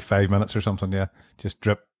is, or every 5 minutes or something. Just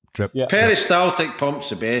drip. Peristaltic pump's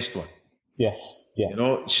the best one. Yes. Yeah.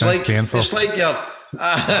 It's like painful. It's like your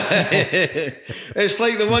it's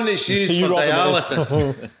like the one that's used for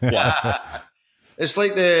dialysis. It's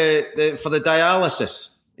like the for the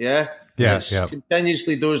dialysis. It's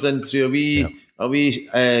continuously dosed in through a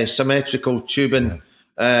symmetrical tubing,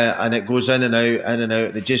 and it goes in and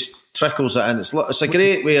out. It just trickles it in. It's a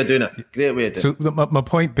great way of doing it. Great way of doing it. So my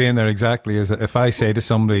point being there exactly is that if I say to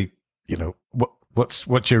somebody,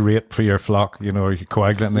 what's your rate for your flock, or your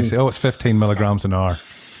coagulant, and they say, it's 15 milligrams an hour.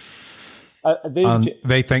 And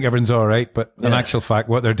they think everything's all right, but in actual fact,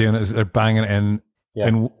 what they're doing is they're banging it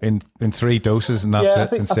in 3 doses, and that's it.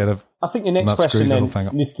 I think your next question then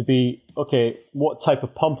needs to be, okay, what type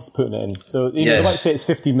of pump is putting it in? So they might say it's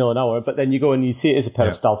 15 mil an hour, but then you go and you see it is a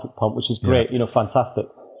peristaltic pump, which is great, fantastic.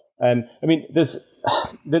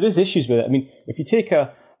 There is issues with it. I mean, if you take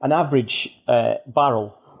an average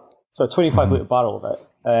barrel, so a 25 litre barrel of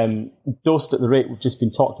it, dosed at the rate we've just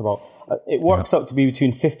been talked about, it works out to be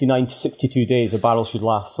between 59 to 62 days a barrel should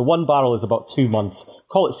last. So one barrel is about 2 months.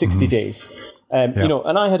 Call it 60 days.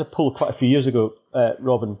 And I had a pull quite a few years ago,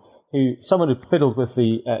 Robin, someone had fiddled with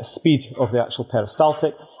the speed of the actual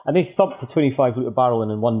peristaltic, and they thumped a 25 litre barrel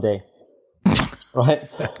in one day. Right?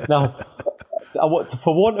 Now,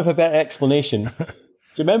 for want of a better explanation, do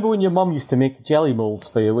you remember when your mum used to make jelly molds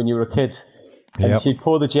for you when you were a kid? And she'd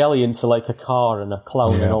pour the jelly into like a car and a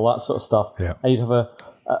clown and all that sort of stuff. Yeah. And you'd have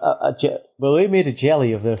they made a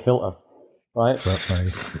jelly of their filter, right?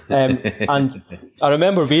 And I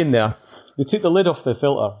remember being there. They took the lid off the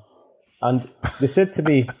filter, and they said to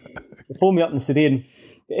me, they phoned me up and said, Ian,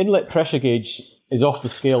 the inlet pressure gauge is off the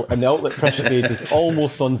scale, and the outlet pressure gauge is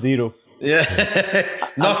almost on 0. Yeah,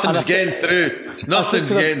 nothing's getting through.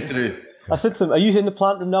 Nothing's getting through. I said to them, are you in the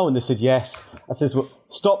plant room now? And they said, yes. I says, well,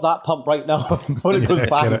 stop that pump right now before it goes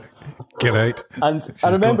bang. Get out. And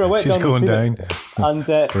I remember I went down to see them, and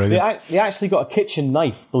they actually got a kitchen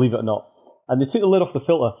knife, believe it or not. And they took the lid off the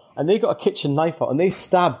filter, and they got a kitchen knife out, and they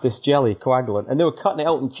stabbed this jelly coagulant, and they were cutting it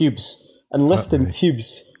out in cubes and lifting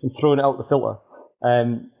cubes and throwing it out the filter.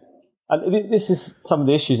 And this is some of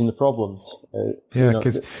the issues and the problems.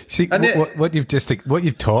 Because what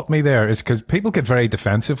you've taught me there is, because people get very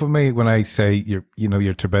defensive with me when I say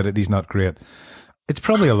your turbidity's not great. It's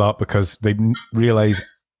probably a lot because they realise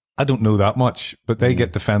I don't know that much, but they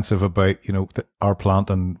get defensive about our plant,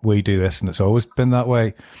 and we do this, and it's always been that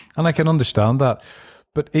way, and I can understand that.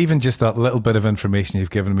 But even just that little bit of information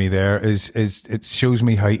you've given me there is it shows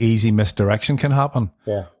me how easy misdirection can happen.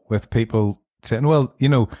 Yeah. With people saying, well,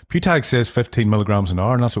 Butag says 15 milligrams an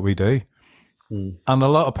hour, and that's what we do. And a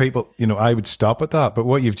lot of people, I would stop at that. But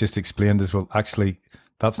what you've just explained is, well, actually,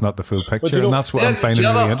 that's not the full picture, and that's what I'm finding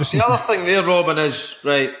really interesting. The other thing there, Robin, is,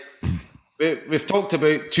 right, we've talked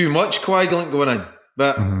about too much coagulant going in,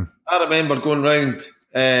 but I remember going round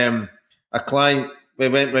a client, we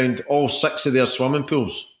went round all 6 of their swimming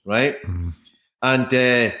pools, right? And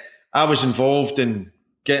I was involved in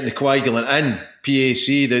getting the coagulant in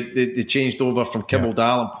PAC. They changed over from Kibble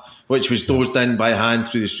Dallam, which was dosed in by hand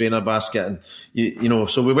through the strainer basket, and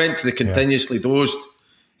so we went to the continuously dosed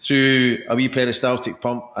through a wee peristaltic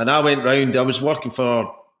pump, and I went round. I was working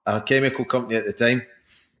for a chemical company at the time,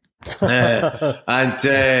 and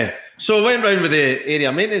so I went round with the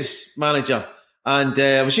area maintenance manager, and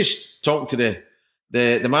I was just talking to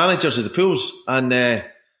the managers of the pools, and I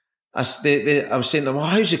was saying to them, well,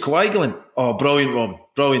 how's the coagulant? Oh, brilliant, Rob,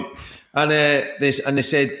 brilliant. And they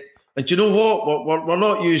said, and do you know what?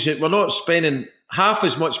 We're not spending half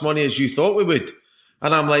as much money as you thought we would.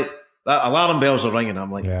 And I'm like, that alarm bells are ringing.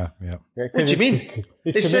 I'm like, yeah. What do you mean?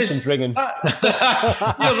 His commission's ringing. You're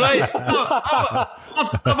right.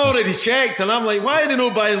 I've already checked, and I'm like, why are they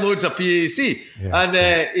not buying loads of PAC? Yeah. And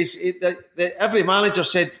every manager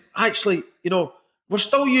said, actually, we're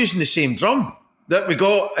still using the same drum that we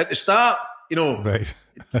got at the start, right.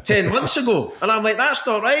 10 months ago. And I'm like, that's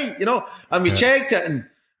not right, And we checked it,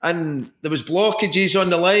 and there was blockages on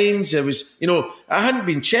the lines. It was, I hadn't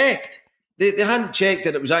been checked. They hadn't checked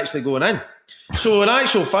that it was actually going in. So in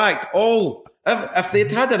actual fact, if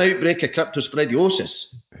they'd had an outbreak of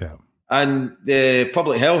cryptosporidiosis, and the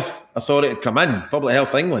Public Health Authority had come in, Public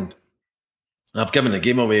Health England, I've given the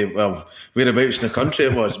game away, well, whereabouts in the country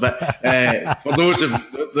it was, but for those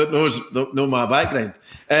that know my background,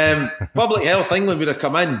 Public Health England would have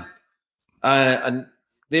come in and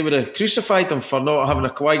they would have crucified them for not having a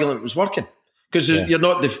coagulant that was working. Because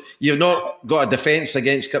you've not got a defence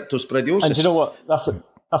against cryptosporidiosis. And do you know what?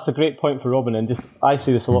 That's a great point for Robin, and I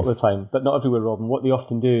say this a lot of the time, but not everywhere, Robin. What they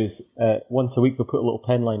often do is once a week they'll put a little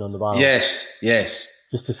pen line on the barrel. Yes.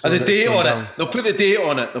 Just to and the date on it. They'll put the date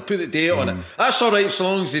on it. That's all right so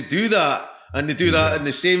long as they do that, and they do that in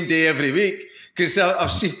the same day every week. Because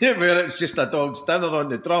I've seen it where it's just a dog's dinner on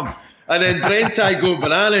the drum. And then Brenti go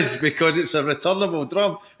bananas because it's a returnable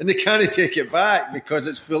drum and they can't take it back because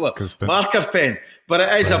it's full of marker pen. But it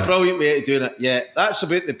is a brilliant way of doing it. Yeah, that's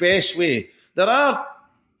about the best way there are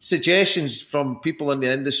suggestions from people in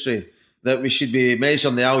the industry that we should be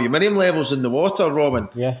measuring the aluminium levels in the water, Robin.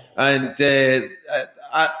 Yes. And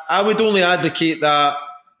I would only advocate that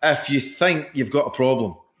if you think you've got a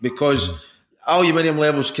problem, because aluminium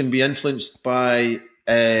levels can be influenced by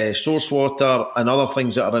source water and other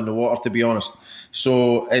things that are in the water, to be honest.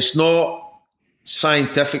 So it's not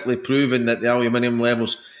scientifically proven that the aluminium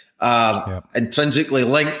levels are intrinsically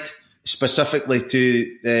linked specifically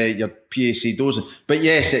to your PAC dosing. But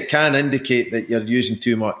yes, it can indicate that you're using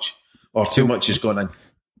too much, or too much has gone in.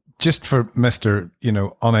 Just for Mr.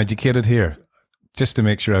 Uneducated here, just to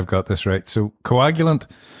make sure I've got this right. So coagulant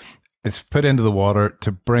is put into the water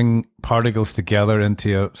to bring particles together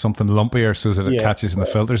into something lumpier so that it catches in the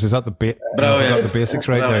filters. Is that the got the basics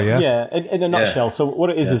right there? Yeah, in a nutshell. So what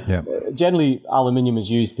it is generally aluminium is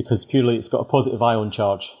used because purely it's got a positive ion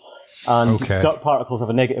charge. And dirt particles have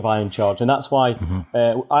a negative ion charge. And that's why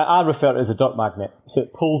I refer to it as a dirt magnet. So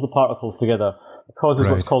it pulls the particles together. It causes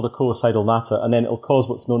what's called a colloidal matter, and then it'll cause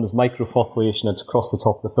what's known as microflocculation across the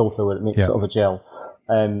top of the filter where it makes sort of a gel.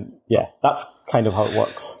 That's kind of how it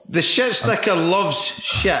works. The shit sticker loves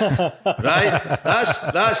shit, right?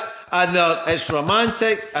 It's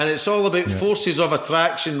romantic, and it's all about forces of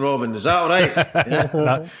attraction, Robin. Is that all right?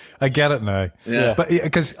 Yeah. I get it now. Yeah. But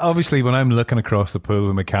because obviously when I'm looking across the pool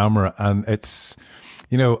with my camera, and it's,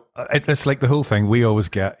 it's like the whole thing we always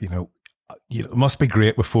get, it must be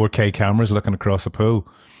great with 4K cameras looking across a pool.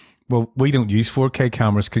 Well, we don't use 4K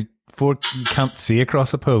cameras because you can't see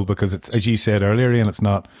across a pool because it's, as you said earlier, Ian, it's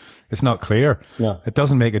not clear. Yeah. It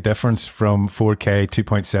doesn't make a difference from 4K,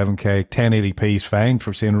 2.7K, 1080p is fine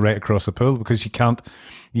for seeing right across the pool because you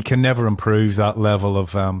can never improve that level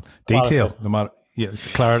of detail, clarity. no matter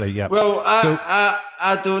clarity. Yeah. Well,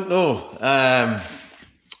 I don't know, and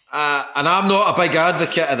I'm not a big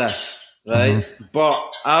advocate of this, right?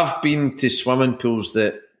 But I've been to swimming pools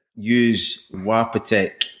that use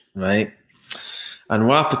Wapotec, right? And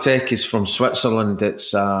Wapotec is from Switzerland.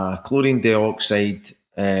 It's a chlorine dioxide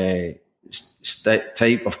type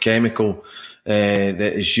of chemical that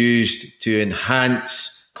is used to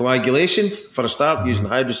enhance coagulation, for a start, using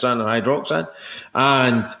hydrosan and hydroxan,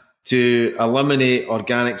 and to eliminate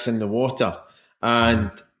organics in the water.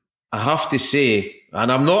 And I have to say, and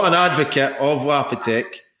I'm not an advocate of Wapotec,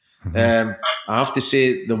 I have to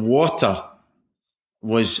say the water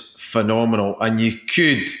was phenomenal. And you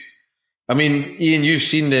could... I mean, Ian, you've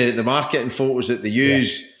seen the marketing photos that they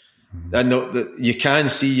use, and you can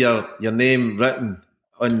see your name written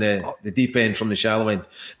on the deep end from the shallow end.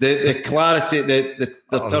 The clarity,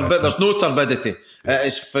 there's no turbidity.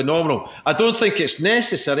 It's phenomenal. I don't think it's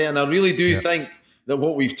necessary, and I really do think that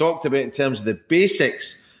what we've talked about in terms of the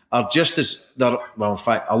basics are just as, in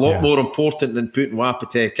fact, a lot more important than putting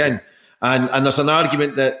Wapotec in. And there's an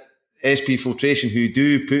argument that SP Filtration, who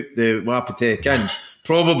do put the Wapotec in,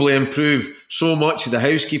 probably improve so much of the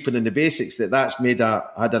housekeeping and the basics that's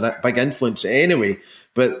had a big influence anyway.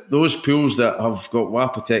 But those pools that have got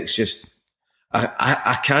Wapotecs, just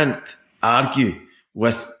I can't argue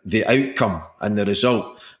with the outcome and the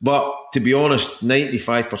result. But to be honest,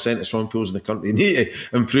 95% of swimming pools in the country need to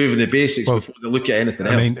improve in the basics before they look at anything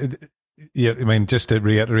else. I mean, just to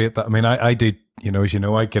reiterate that, I mean, I do, as you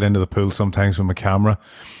know, I get into the pool sometimes with my camera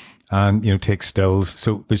and, take stills.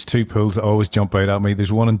 So there's two pools that always jump out at me.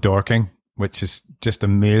 There's one in Dorking, which is just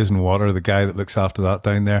amazing water. The guy that looks after that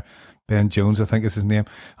down there, Ben Jones, I think is his name.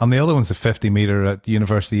 And the other one's a 50 metre at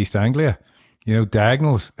University of East Anglia.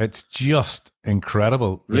 Diagonals. It's just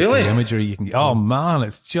incredible. Really? The imagery you can. Oh man,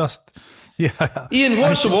 it's just Ian,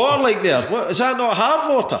 what's the water like there? Is that not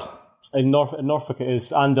hard water? In Norfolk it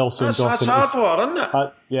is, and also in Dorking. That's hard water,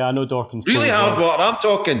 isn't it? I know Dorking's really hard water. I'm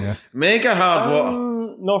talking mega hard water.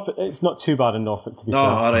 Norfolk, it's not too bad in Norfolk, to be fair.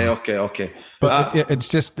 All right, okay. But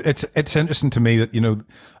it's interesting to me that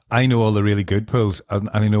I know all the really good pools, and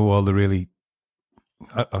I know all the really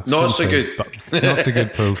not so good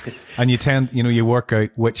pools, and you tend, you work out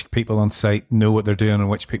which people on site know what they're doing and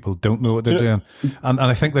which people don't know what they're doing, and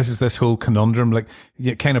I think this is this whole conundrum, like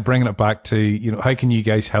you're kind of bringing it back to how can you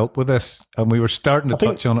guys help with this? And we were starting to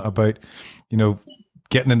touch on it about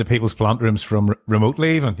getting into people's plant rooms from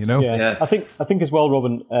remotely, even Yeah. I think as well,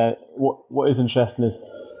 Robin. What is interesting is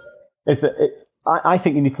that I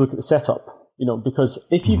think you need to look at the setup, because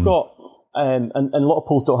if you've got and a lot of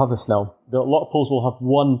pools don't have this now. A lot of pools will have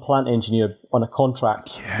one plant engineer on a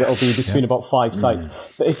contract that'll be between about 5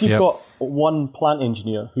 sites. But if you've got one plant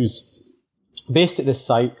engineer who's based at this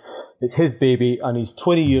site, it's his baby, and he's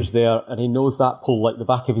 20 years there, and he knows that pool like the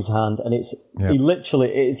back of his hand, and he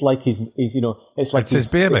literally, it's like he's it's like it's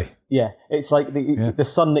his baby. It's like the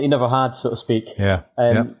son that he never had, so to speak.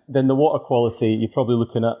 Then the water quality, you're probably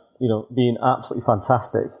looking at, being absolutely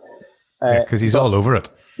fantastic. Because he's all over it.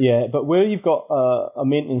 Yeah, but where you've got a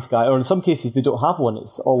maintenance guy, or in some cases they don't have one,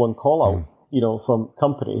 it's all on call out, from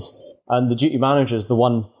companies, and the duty manager is the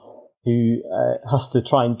one who has to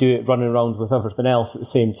try and do it running around with everything else at the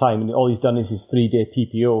same time, and all he's done is his 3-day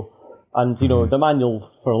PPO. And, the manual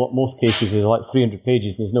for most cases is like 300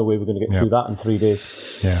 pages, and there's no way we're going to get through that in 3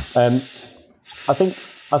 days.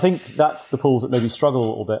 I think that's the pools that maybe struggle a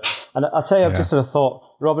little bit. And I'll tell you, I've just had a thought.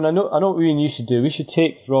 Robin, I know what me and you should do. We should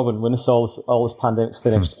take Robin when all this pandemic's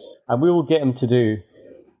finished, and we will get him to do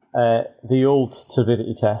the old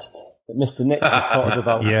turbidity test that Mr. Nix has taught us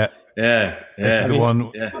about. It's the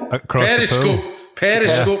one across the pool.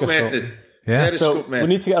 Periscope method. So we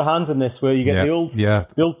need to get our hands on this, where you get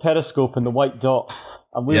the old periscope and the white dot,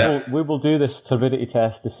 and we will do this turbidity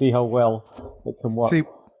test to see how well it can work. See,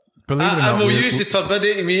 believe it or not, and we'll use the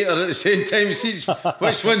turbidity meter at the same time to see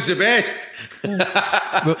which one's the best.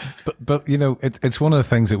 but it's one of the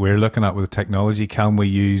things that we're looking at with technology. Can we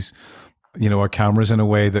use our cameras in a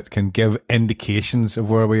way that can give indications of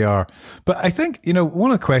where we are? But I think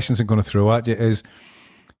one of the questions I'm going to throw at you is,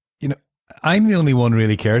 I'm the only one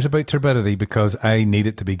really cares about turbidity because I need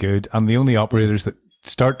it to be good, and the only operators that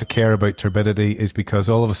start to care about turbidity is because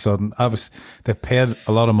all of a sudden they've paid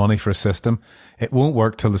a lot of money for a system. It won't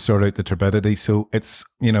work till they sort out the turbidity, so it's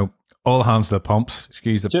all hands to the pumps,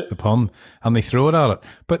 excuse the pun, and they throw it at it.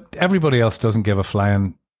 But everybody else doesn't give a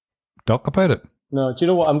flying duck about it. No, do you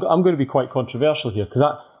know what? I'm going to be quite controversial here, because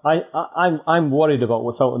I'm worried about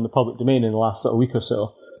what's out in the public domain in the last sort of week or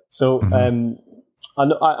so. So.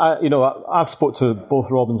 And I've spoke to both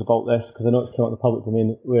Robins about this, because I know it's come out in the public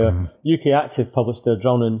domain, where UK Active published their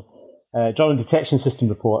drowning detection system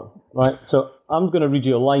report, right? So I'm going to read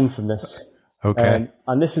you a line from this. Okay.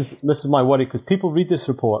 And this is my worry, because people read this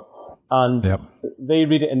report and they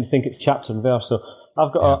read it and think it's chapter and verse. So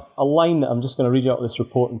I've got a line that I'm just going to read you out of this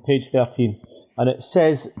report on page 13, and it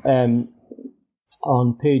says on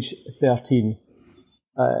page 13.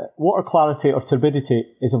 Water clarity or turbidity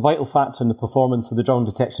is a vital factor in the performance of the drown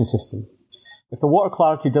detection system. If the water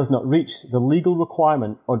clarity does not reach the legal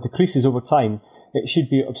requirement or decreases over time, it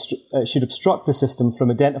should obstruct the system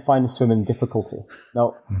from identifying the swimming difficulty.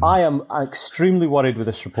 Now, I am extremely worried with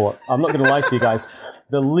this report. I'm not going to lie to you guys.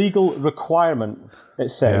 The legal requirement,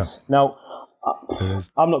 it says. Now,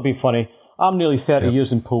 I'm not being funny. I'm nearly 30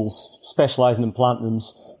 years in pools, specialising in plant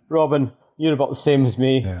rooms. Robin, you're about the same as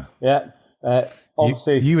me.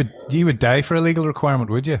 Obviously, you would die for a legal requirement,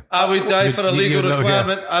 would you? I would die for a legal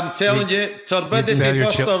requirement. I'm telling you, turbidity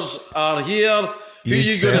busters are here. Who are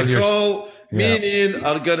you going to call? Me and Ian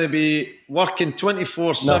are going to be working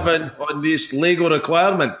 24/7 on this legal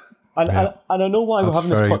requirement. And I know why we're having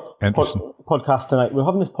this podcast tonight. We're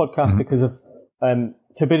having this podcast because of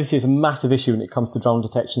turbidity is a massive issue when it comes to drown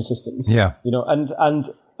detection systems. Yeah,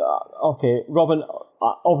 okay, Robin.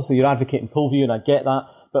 Obviously, you're advocating Poolview, and I get that.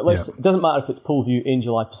 But it doesn't matter if it's Poolview,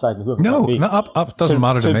 Angel Eye, Poseidon, whoever it be. Up doesn't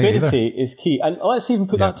matter to me either. Turbidity is key. And let's even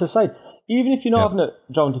put that to the side. Even if you're not having a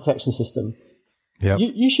drown detection system,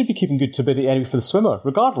 you should be keeping good turbidity anyway for the swimmer,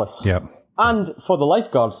 regardless. And for the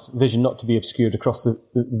lifeguard's vision not to be obscured across the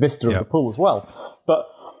vista of the pool as well. But,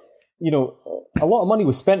 a lot of money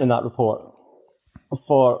was spent in that report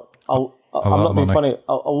for, I'm not being funny,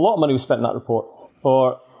 a lot of money was spent in that report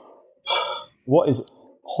for what is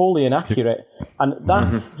wholly inaccurate, and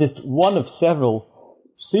that's just one of several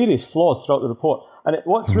serious flaws throughout the report. And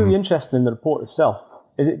what's really interesting in the report itself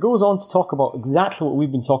is it goes on to talk about exactly what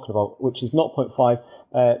we've been talking about, which is 0.5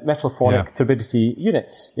 metrophonic turbidity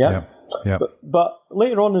units. But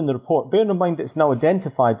later on in the report, bearing in mind it's now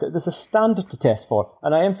identified that there's a standard to test for,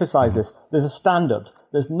 and I emphasise this: there's a standard.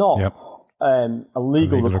 There's not a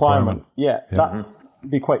legal requirement. That's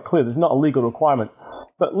be quite clear. There's not a legal requirement.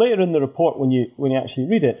 But later in the report, when you actually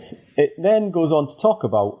read it, it then goes on to talk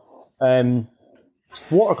about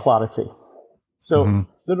water clarity. So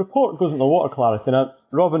the report goes into water clarity. Now,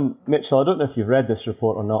 Robin Mitchell, I don't know if you've read this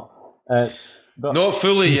report or not. But not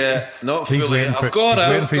fully yet. Not fully. I've got it.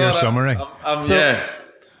 Waiting for your summary.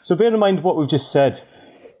 So bear in mind what we've just said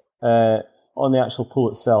on the actual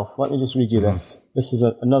pool itself. Let me just read you this. This is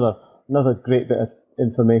another great bit of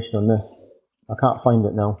information on this. I can't find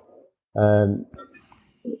it now.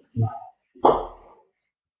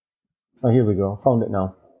 Here we go. Found it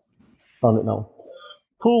now.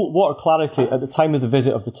 Pool water clarity at the time of the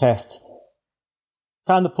visit of the test.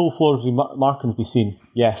 Can the pool floor markings be seen?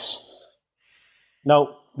 Yes.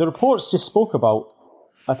 Now, the reports just spoke about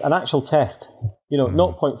an actual test,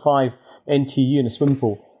 0.5 NTU in a swimming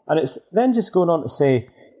pool. And it's then just going on to say,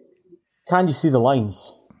 can you see the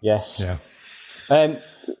lines? Yes. Yeah.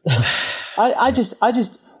 I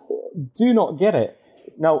just do not get it.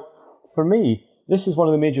 Now, for me, this is one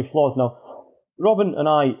of the major flaws. Now, Robin and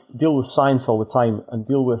I deal with science all the time and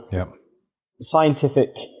deal with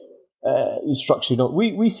scientific structure.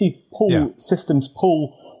 We see pull systems,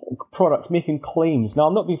 pull products making claims. Now,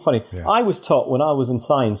 I'm not being funny. Yeah. I was taught when I was in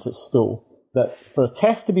science at school that for a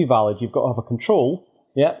test to be valid, you've got to have a control,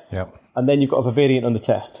 and then you've got to have a variant on the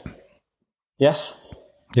test. Yes?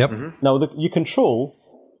 Yep. Now, your control...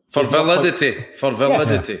 For validity. Yes, for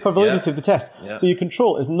validity of the test. Yeah. So your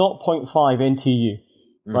control is 0.5 NTU.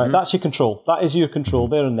 Right? That's your control. That is your control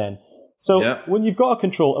there and then. So when you've got a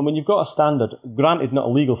control and when you've got a standard, granted not a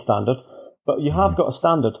legal standard, but you have got a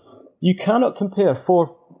standard, you cannot compare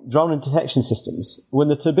 4 drowning detection systems when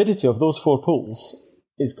the turbidity of those 4 pools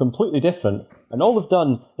is completely different. And all they've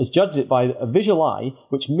done is judge it by a visual eye,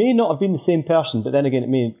 which may not have been the same person, but then again, it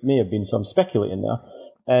may have been, so I'm speculating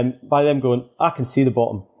there, by them going, I can see the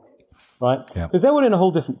bottom. Right? Because then we're in a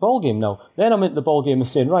whole different ballgame now. Then I'm into the ballgame of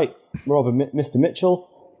saying, right, Robin, Mr. Mitchell,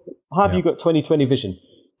 have you got 20/20 vision?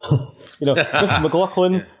 Mr.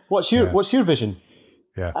 McLaughlin, what's your vision?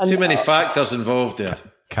 Yeah. And, too many factors involved there.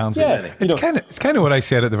 It's kind of what I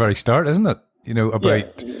said at the very start, isn't it?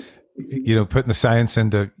 About putting the science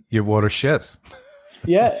into your water shit.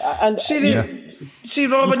 Yeah, and see,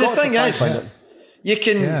 Robin, the thing is, you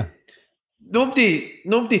can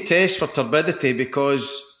nobody tests for turbidity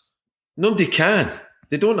because nobody can.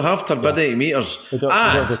 They don't have turbidity meters. They don't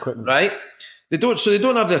have the equipment. Right? They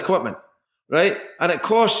don't have the equipment, right? And it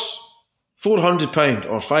costs £400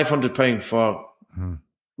 or £500 for,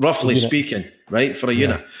 roughly speaking, right, for a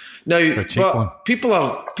unit. Now, but people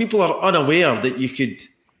are unaware that you could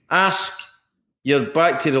ask your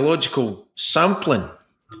bacteriological sampling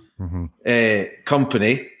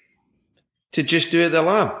company to just do it at the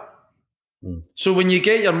lab. So when you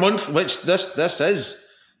get your month, which this is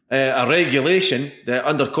a regulation that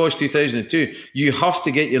under COS 2002, you have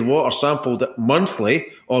to get your water sampled monthly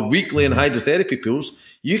or weekly in hydrotherapy pools.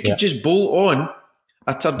 You could just bolt on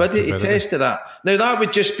a turbidity test to that. Now, that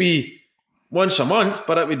would just be once a month,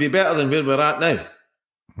 but it would be better than where we're at now.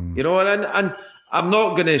 And I'm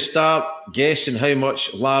not going to start guessing how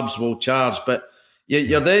much labs will charge, but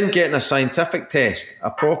you're then getting a scientific test,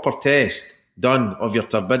 a proper test done of your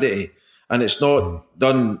turbidity. And it's not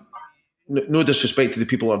done, no disrespect to the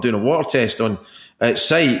people that are doing a water test on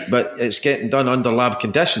site, but it's getting done under lab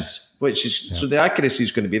conditions, which is, so the accuracy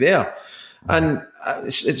is going to be there. And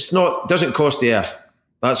it's not, doesn't cost the earth.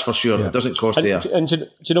 That's for sure. Yeah. It doesn't cost the earth. And do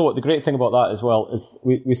you know what? The great thing about that as well is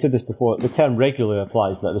we said this before, the term regular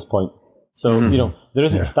applies at this point. So, there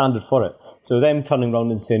isn't a standard for it. So them turning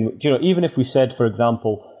around and saying, even if we said, for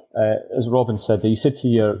example, as Robin said, you said to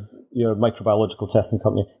your microbiological testing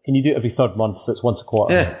company, can you do it every 3rd month? So it's once a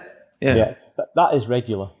quarter. Yeah. That is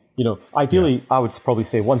regular. Ideally, I would probably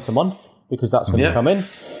say once a month because that's when you come in.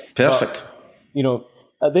 Perfect. But,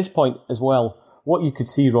 at this point as well, what you could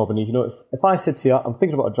see, Robin, if I said to you, I'm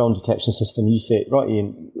thinking about a drone detection system, you say, right,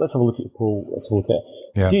 Ian, let's have a look at your pool, let's have a look at it.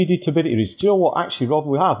 Yeah. Do you do turbidity reads? Do you know what, actually,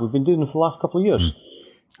 Robin, we've been doing them for the last couple of years.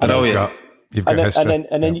 I know, You've got history.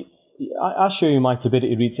 And then I show you my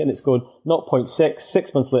turbidity reads, and it's going 0.6,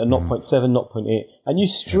 6 months later, 0.7, 0.8, and you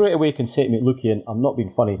straight away can say to me, look, Ian, I'm not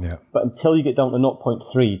being funny, but until you get down to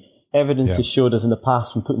 0.3, evidence has showed us in the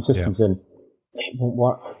past from putting systems in, it won't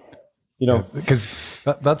work. Because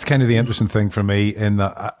that's kind of the interesting thing for me in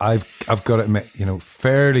that I've got to admit,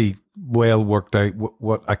 fairly well worked out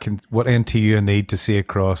what NTU I need to see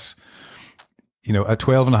across, a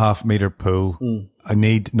 12.5 meter pool. I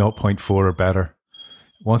need 0.4 or better.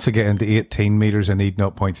 Once I get into 18 meters, I need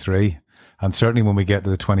 0.3. And certainly when we get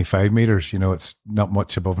to the 25 meters, it's not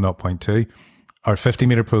much above 0.2 or 50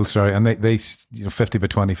 meter pool. Sorry. And they 50 by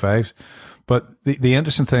 25s. But the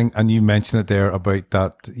interesting thing, and you mentioned it there about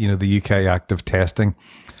that, the UK active testing,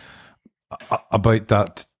 about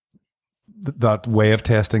that way of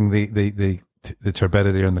testing the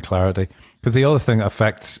turbidity and the clarity. Because the other thing that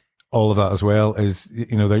affects all of that as well is,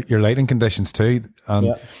 your lighting conditions too.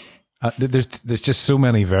 And there's just so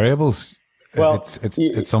many variables. Well,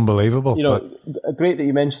 it's unbelievable. Great that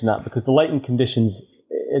you mentioned that, because the lighting conditions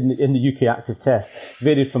in the UK active test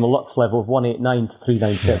varied from a lux level of 189 to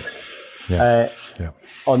 396.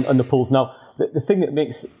 On the pools. Now, the thing that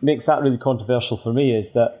makes that really controversial for me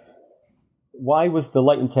is that why was the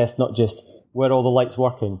lighting test not just were all the lights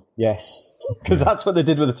working? Yes. because that's what they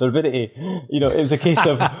did with the turbidity. It was a case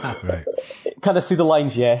of Right. kind of see the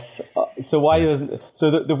lines, yes. So why wasn't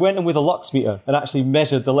so they went in with a lux meter and actually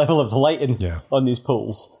measured the level of the lighting on these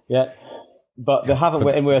pools, but they haven't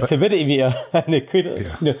went in with a turbidity meter, and they could,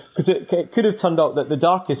 because it could have turned out that the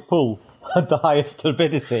darkest pool had the highest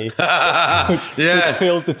turbidity, which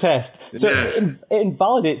failed the test. So it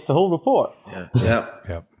invalidates the whole report.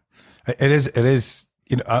 Yeah. It is.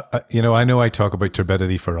 I know I talk about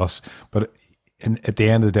turbidity for us, but at the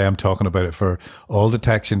end of the day, I'm talking about it for all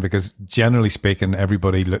detection, because generally speaking,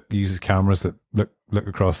 everybody uses cameras that look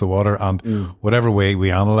across the water, and whatever way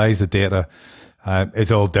we analyze the data,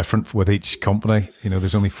 it's all different with each company.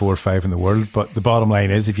 There's only 4 or 5 in the world, but the bottom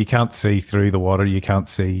line is, if you can't see through the water, you can't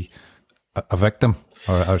see a victim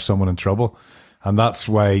or someone in trouble. And that's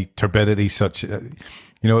why turbidity is such,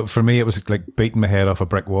 for me, it was like beating my head off a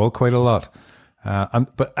brick wall quite a lot.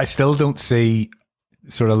 But I still don't see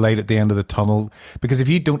sort of light at the end of the tunnel, because if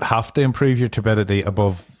you don't have to improve your turbidity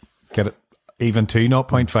above, get it even to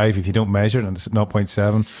 0.5, if you don't measure it and it's at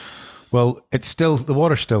 0.7, well, the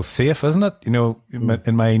water's still safe, isn't it?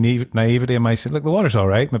 In my naivety, I might say, look, the water's all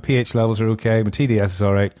right. My pH levels are okay. My TDS is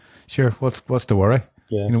all right. Sure. What's the worry?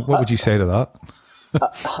 Yeah. What would you say to that?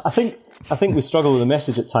 I think we struggle with the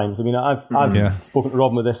message at times. I mean, I've spoken to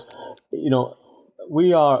Robin with this.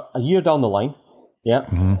 We are a year down the line,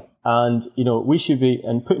 and we should be,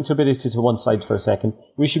 and putting turbidity to one side for a second,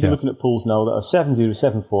 we should be looking at pools now that are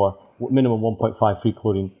 7.074, minimum 1.5 free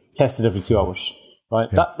chlorine, tested every 2 hours. Right,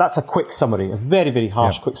 that's a quick summary, a very, very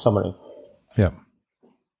harsh quick summary. Yeah,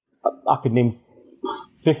 I could name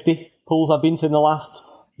 50 pools I've been to in the last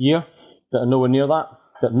year that are nowhere near that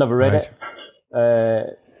have never read it.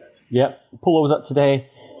 Pool I was at today,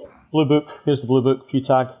 Blue Book. Here's the Blue Book.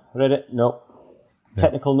 QTAG. Read it? No.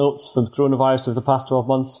 Technical notes from coronavirus of the past 12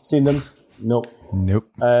 months. Seen them? Nope.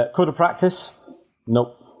 Code of practice?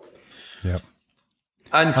 Nope. Yep.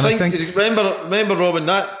 And remember, Robin,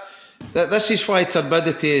 that this is why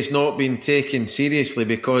turbidity has not been taken seriously,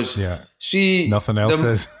 because nothing else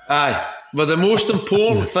is. Aye, but the most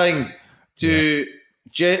important thing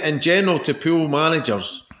in general to pool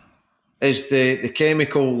managers is the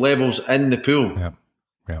chemical levels in the pool.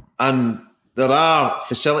 And there are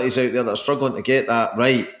facilities out there that are struggling to get that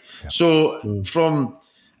right. So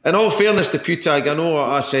in all fairness to QTAG, I know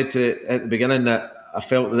I said at the beginning that I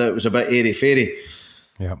felt that it was a bit airy-fairy.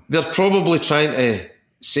 They're probably trying to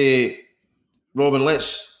say, Robin,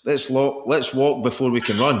 let's walk before we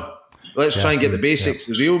can run. Let's try and get the basics,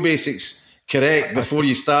 the real basics correct before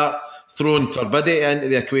you start throwing turbidity into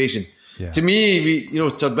the equation. To me,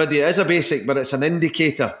 turbidity is a basic, but it's an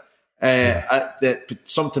indicator that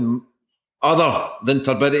something other than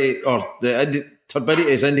turbidity, or the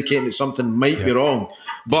turbidity is indicating that something might be wrong.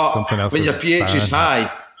 But when your pH is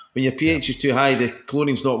high, when your pH is too high, the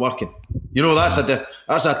chlorine's not working. That's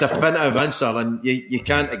a definitive answer, and you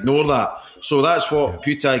can't ignore that. So that's what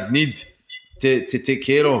QTAG need to take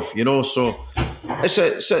care of. So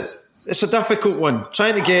it's a difficult one.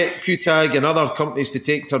 Trying to get QTAG and other companies to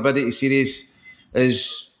take turbidity serious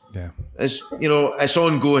is it's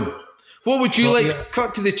ongoing. What would you like?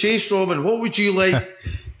 Cut to the chase, Robin. What would you like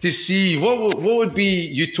to see? What would be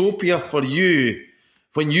utopia for you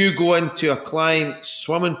when you go into a client's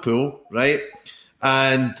swimming pool, right?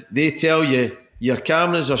 And they tell you your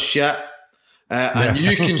cameras are shit, and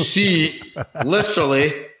you can see,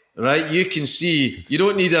 literally, right? You can see, you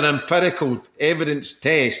don't need an empirical evidence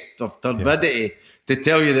test of turbidity to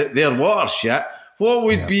tell you that their water's shit. What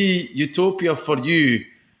would be utopia for you?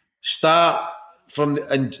 Start from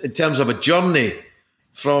in terms of a journey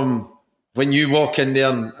from when you walk in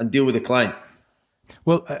there and deal with the client.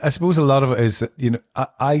 Well, I suppose a lot of it is that,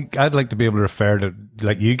 I'd like to be able to refer to,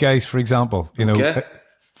 like, you guys, for example,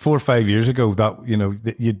 4 or 5 years ago,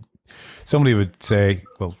 that, somebody would say,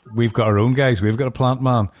 well, we've got our own guys, we've got a plant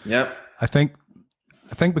man. Yep. I think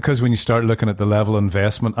because when you start looking at the level of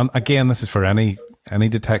investment, and again, this is for any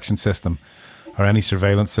detection system or any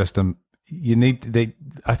surveillance system,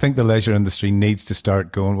 I think the leisure industry needs to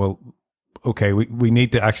start going, well, okay, we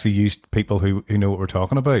need to actually use people who know what we're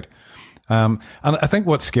talking about. And I think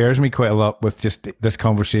what scares me quite a lot with just this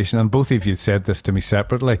conversation, and both of you said this to me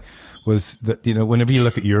separately, was that, whenever you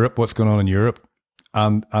look at Europe, what's going on in Europe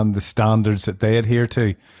and the standards that they adhere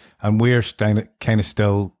to, and we're kind of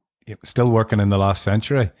still working in the last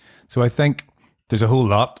century. So I think there's a whole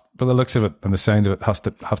lot, by the looks of it and the sound of it,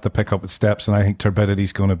 have to pick up its steps. And I think turbidity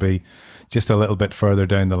is going to be just a little bit further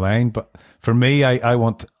down the line. But for me, I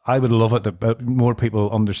would love it that more people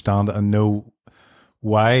understand it and know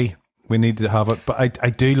why we need to have it. But I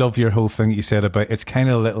do love your whole thing that you said about it's kind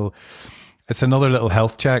of a little, it's another little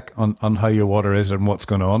health check on how your water is and what's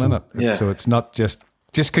going on in it. Yeah. So it's not just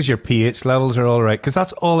because your pH levels are all right, because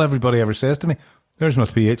that's all everybody ever says to me. There's my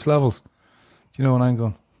pH levels. Do you know what I'm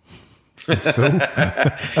going? So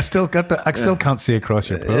I still can't see across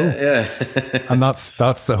your pool. Yeah. And that's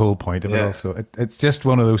the whole point of it. Also, it's just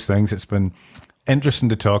one of those things. It's been interesting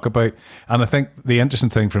to talk about, and I think the interesting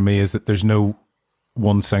thing for me is that there's no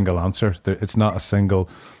one single answer. It's not a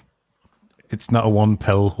one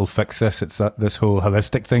pill will fix this. It's this whole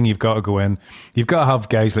holistic thing. You've got to go in. You've got to have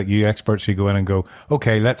guys like you, experts, who go in and go,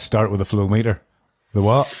 okay, let's start with a flow meter. The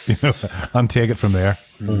what? And take it from there.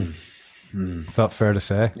 Is that fair to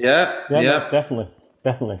say? Yeah. Definitely.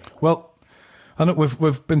 Well, I know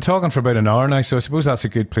we've been talking for about an hour now, so I suppose that's a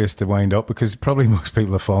good place to wind up, because probably most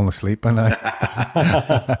people have fallen asleep by now.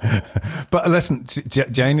 But listen,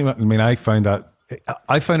 Jane, I mean, I found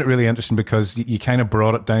it really interesting because you kind of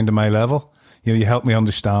brought it down to my level. You helped me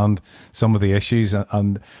understand some of the issues,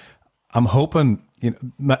 and I'm hoping,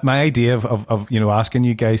 my idea of asking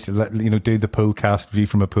you guys to do the Poolcast View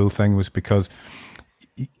from a Pool thing was because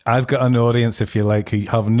I've got an audience, if you like, who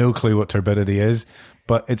have no clue what turbidity is,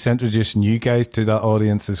 but it's introducing you guys to that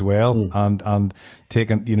audience as well, and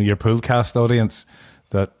taking your Poolcast audience,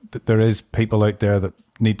 that there is people out there that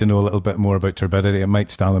need to know a little bit more about turbidity. It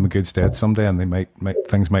might stand them in good stead someday, and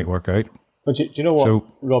things might work out. But do you know what,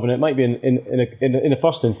 Robin? It might be in the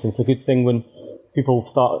first instance a good thing when people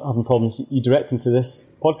start having problems. You direct them to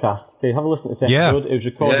this podcast. Say, have a listen to this episode. It was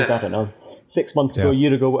recorded, I don't know, 6 months ago, a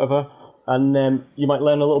year ago, whatever. And you might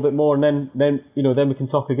learn a little bit more, and then we can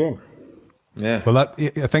talk again. Yeah. Well,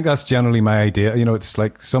 I think that's generally my idea. It's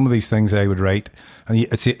like some of these things I would write, and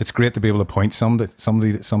it's great to be able to point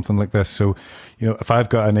somebody to something like this. So, if I've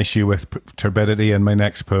got an issue with turbidity in my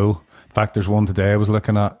next pool, in fact, there's one today I was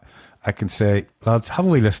looking at, I can say, lads, have a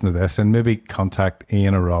wee listen to this, and maybe contact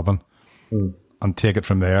Ian or Robin and take it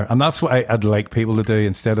from there. And that's what I'd like people to do,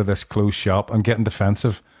 instead of this closed shop and getting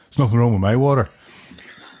defensive. There's nothing wrong with my water,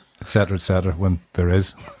 etc., when there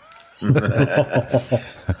is.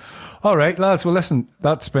 All right, lads. Well, listen,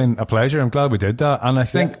 that's been a pleasure. I'm glad we did that. And I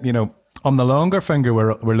think, on the longer finger,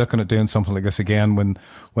 we're looking at doing something like this again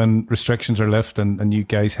when restrictions are lifted and you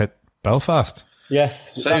guys hit Belfast.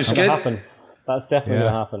 Yes. Sounds good. Happen. That's definitely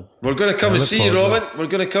going to happen. We're going to come and see you, Robin. We're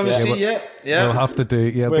going to come and see you. Yeah. We'll have to do.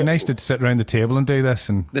 Yeah, it'd be nice to sit around the table and do this.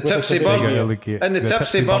 And the Tipsy Bird. And the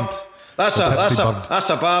Tipsy Bird. That's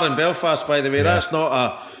a bar in Belfast, by the way. Yeah. That's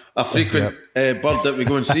not a frequent bird that we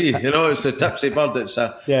go and see. It's the Tipsy Bird. It's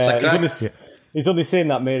a he's only saying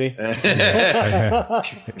that, Mary.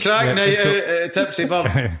 Crack night, Tipsy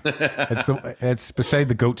Bird. It's beside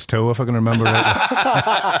the Goat's Toe, if I can remember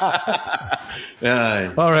right.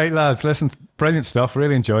 Yeah. All right, lads. Listen, brilliant stuff.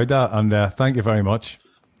 Really enjoyed that, and thank you very much.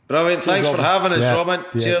 Brilliant. Thanks for having us, Robin.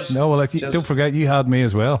 Yeah. Cheers. No, well, don't forget, you had me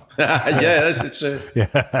as well. Yeah, this is true.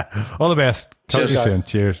 Yeah. All the best. Talk to you soon.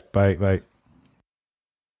 Cheers. Bye.